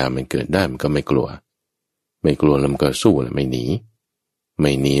ปัญญามันเกิดได้มันก็ไม่กลัวแล้วมันก็สู้แล้วไม่หนี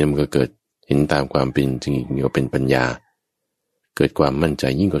แล้วมันก็เกิดเห็นตามความเป็นจริงก็เป็นปัญญาเกิดความมั่นใจ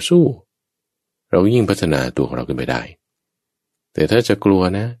ยิ่งกว่าสู้เรายิ่งพัฒนาตัวของเราขึ้นไปได้แต่ถ้าจะกลัว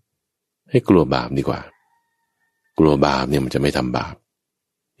นะให้กลัวบาปดีกว่ากลัวบาปเนี่ยมันจะไม่ทำบาป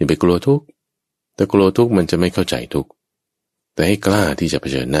อย่าไปกลัวทุกข์แต่กลัวทุกข์มันจะไม่เข้าใจทุกข์แต่ให้กล้าที่จะเผ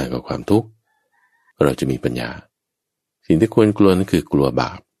ชิญหน้ากับความทุกข์เราจะมีปัญญาสิ่งที่ควรกลัวนั่นคือกลัวบ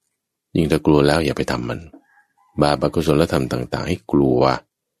าปยิ่งถ้ากลัวแล้วอย่าไปทำมันบาปอกุศลธรรมต่างๆให้กลั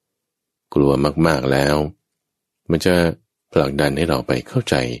วมากๆแล้วมันจะผลักดันให้เราไปเข้า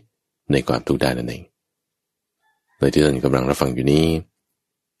ใจในความทุกข์ได้นั่นเองในที่ท่านกำลังรับฟังอยู่นี้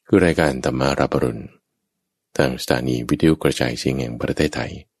คือรายการธรรมารับอรุณทางสถานีวิทยุกระจายเสียงแห่งประเทศไท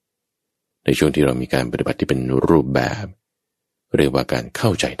ยในช่วงที่เรามีการปฏิบัติที่เป็นรูปแบบเรียกว่าการเข้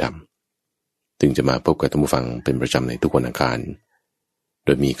าใจธรรมจึงจะมาพบกับท่านผู้ฟังเป็นประจำในทุกวันอังคารโด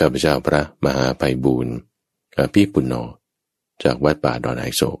ยมีข้าพเจ้าพระมหาไพบูลย์อาภิปุณโญจากวัดป่าดอนไฮ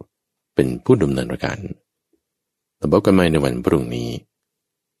โศกเป็นผู้ดำเนินรายการพบกันใหม่ในวันพรุ่งนี้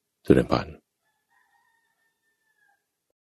สุริพร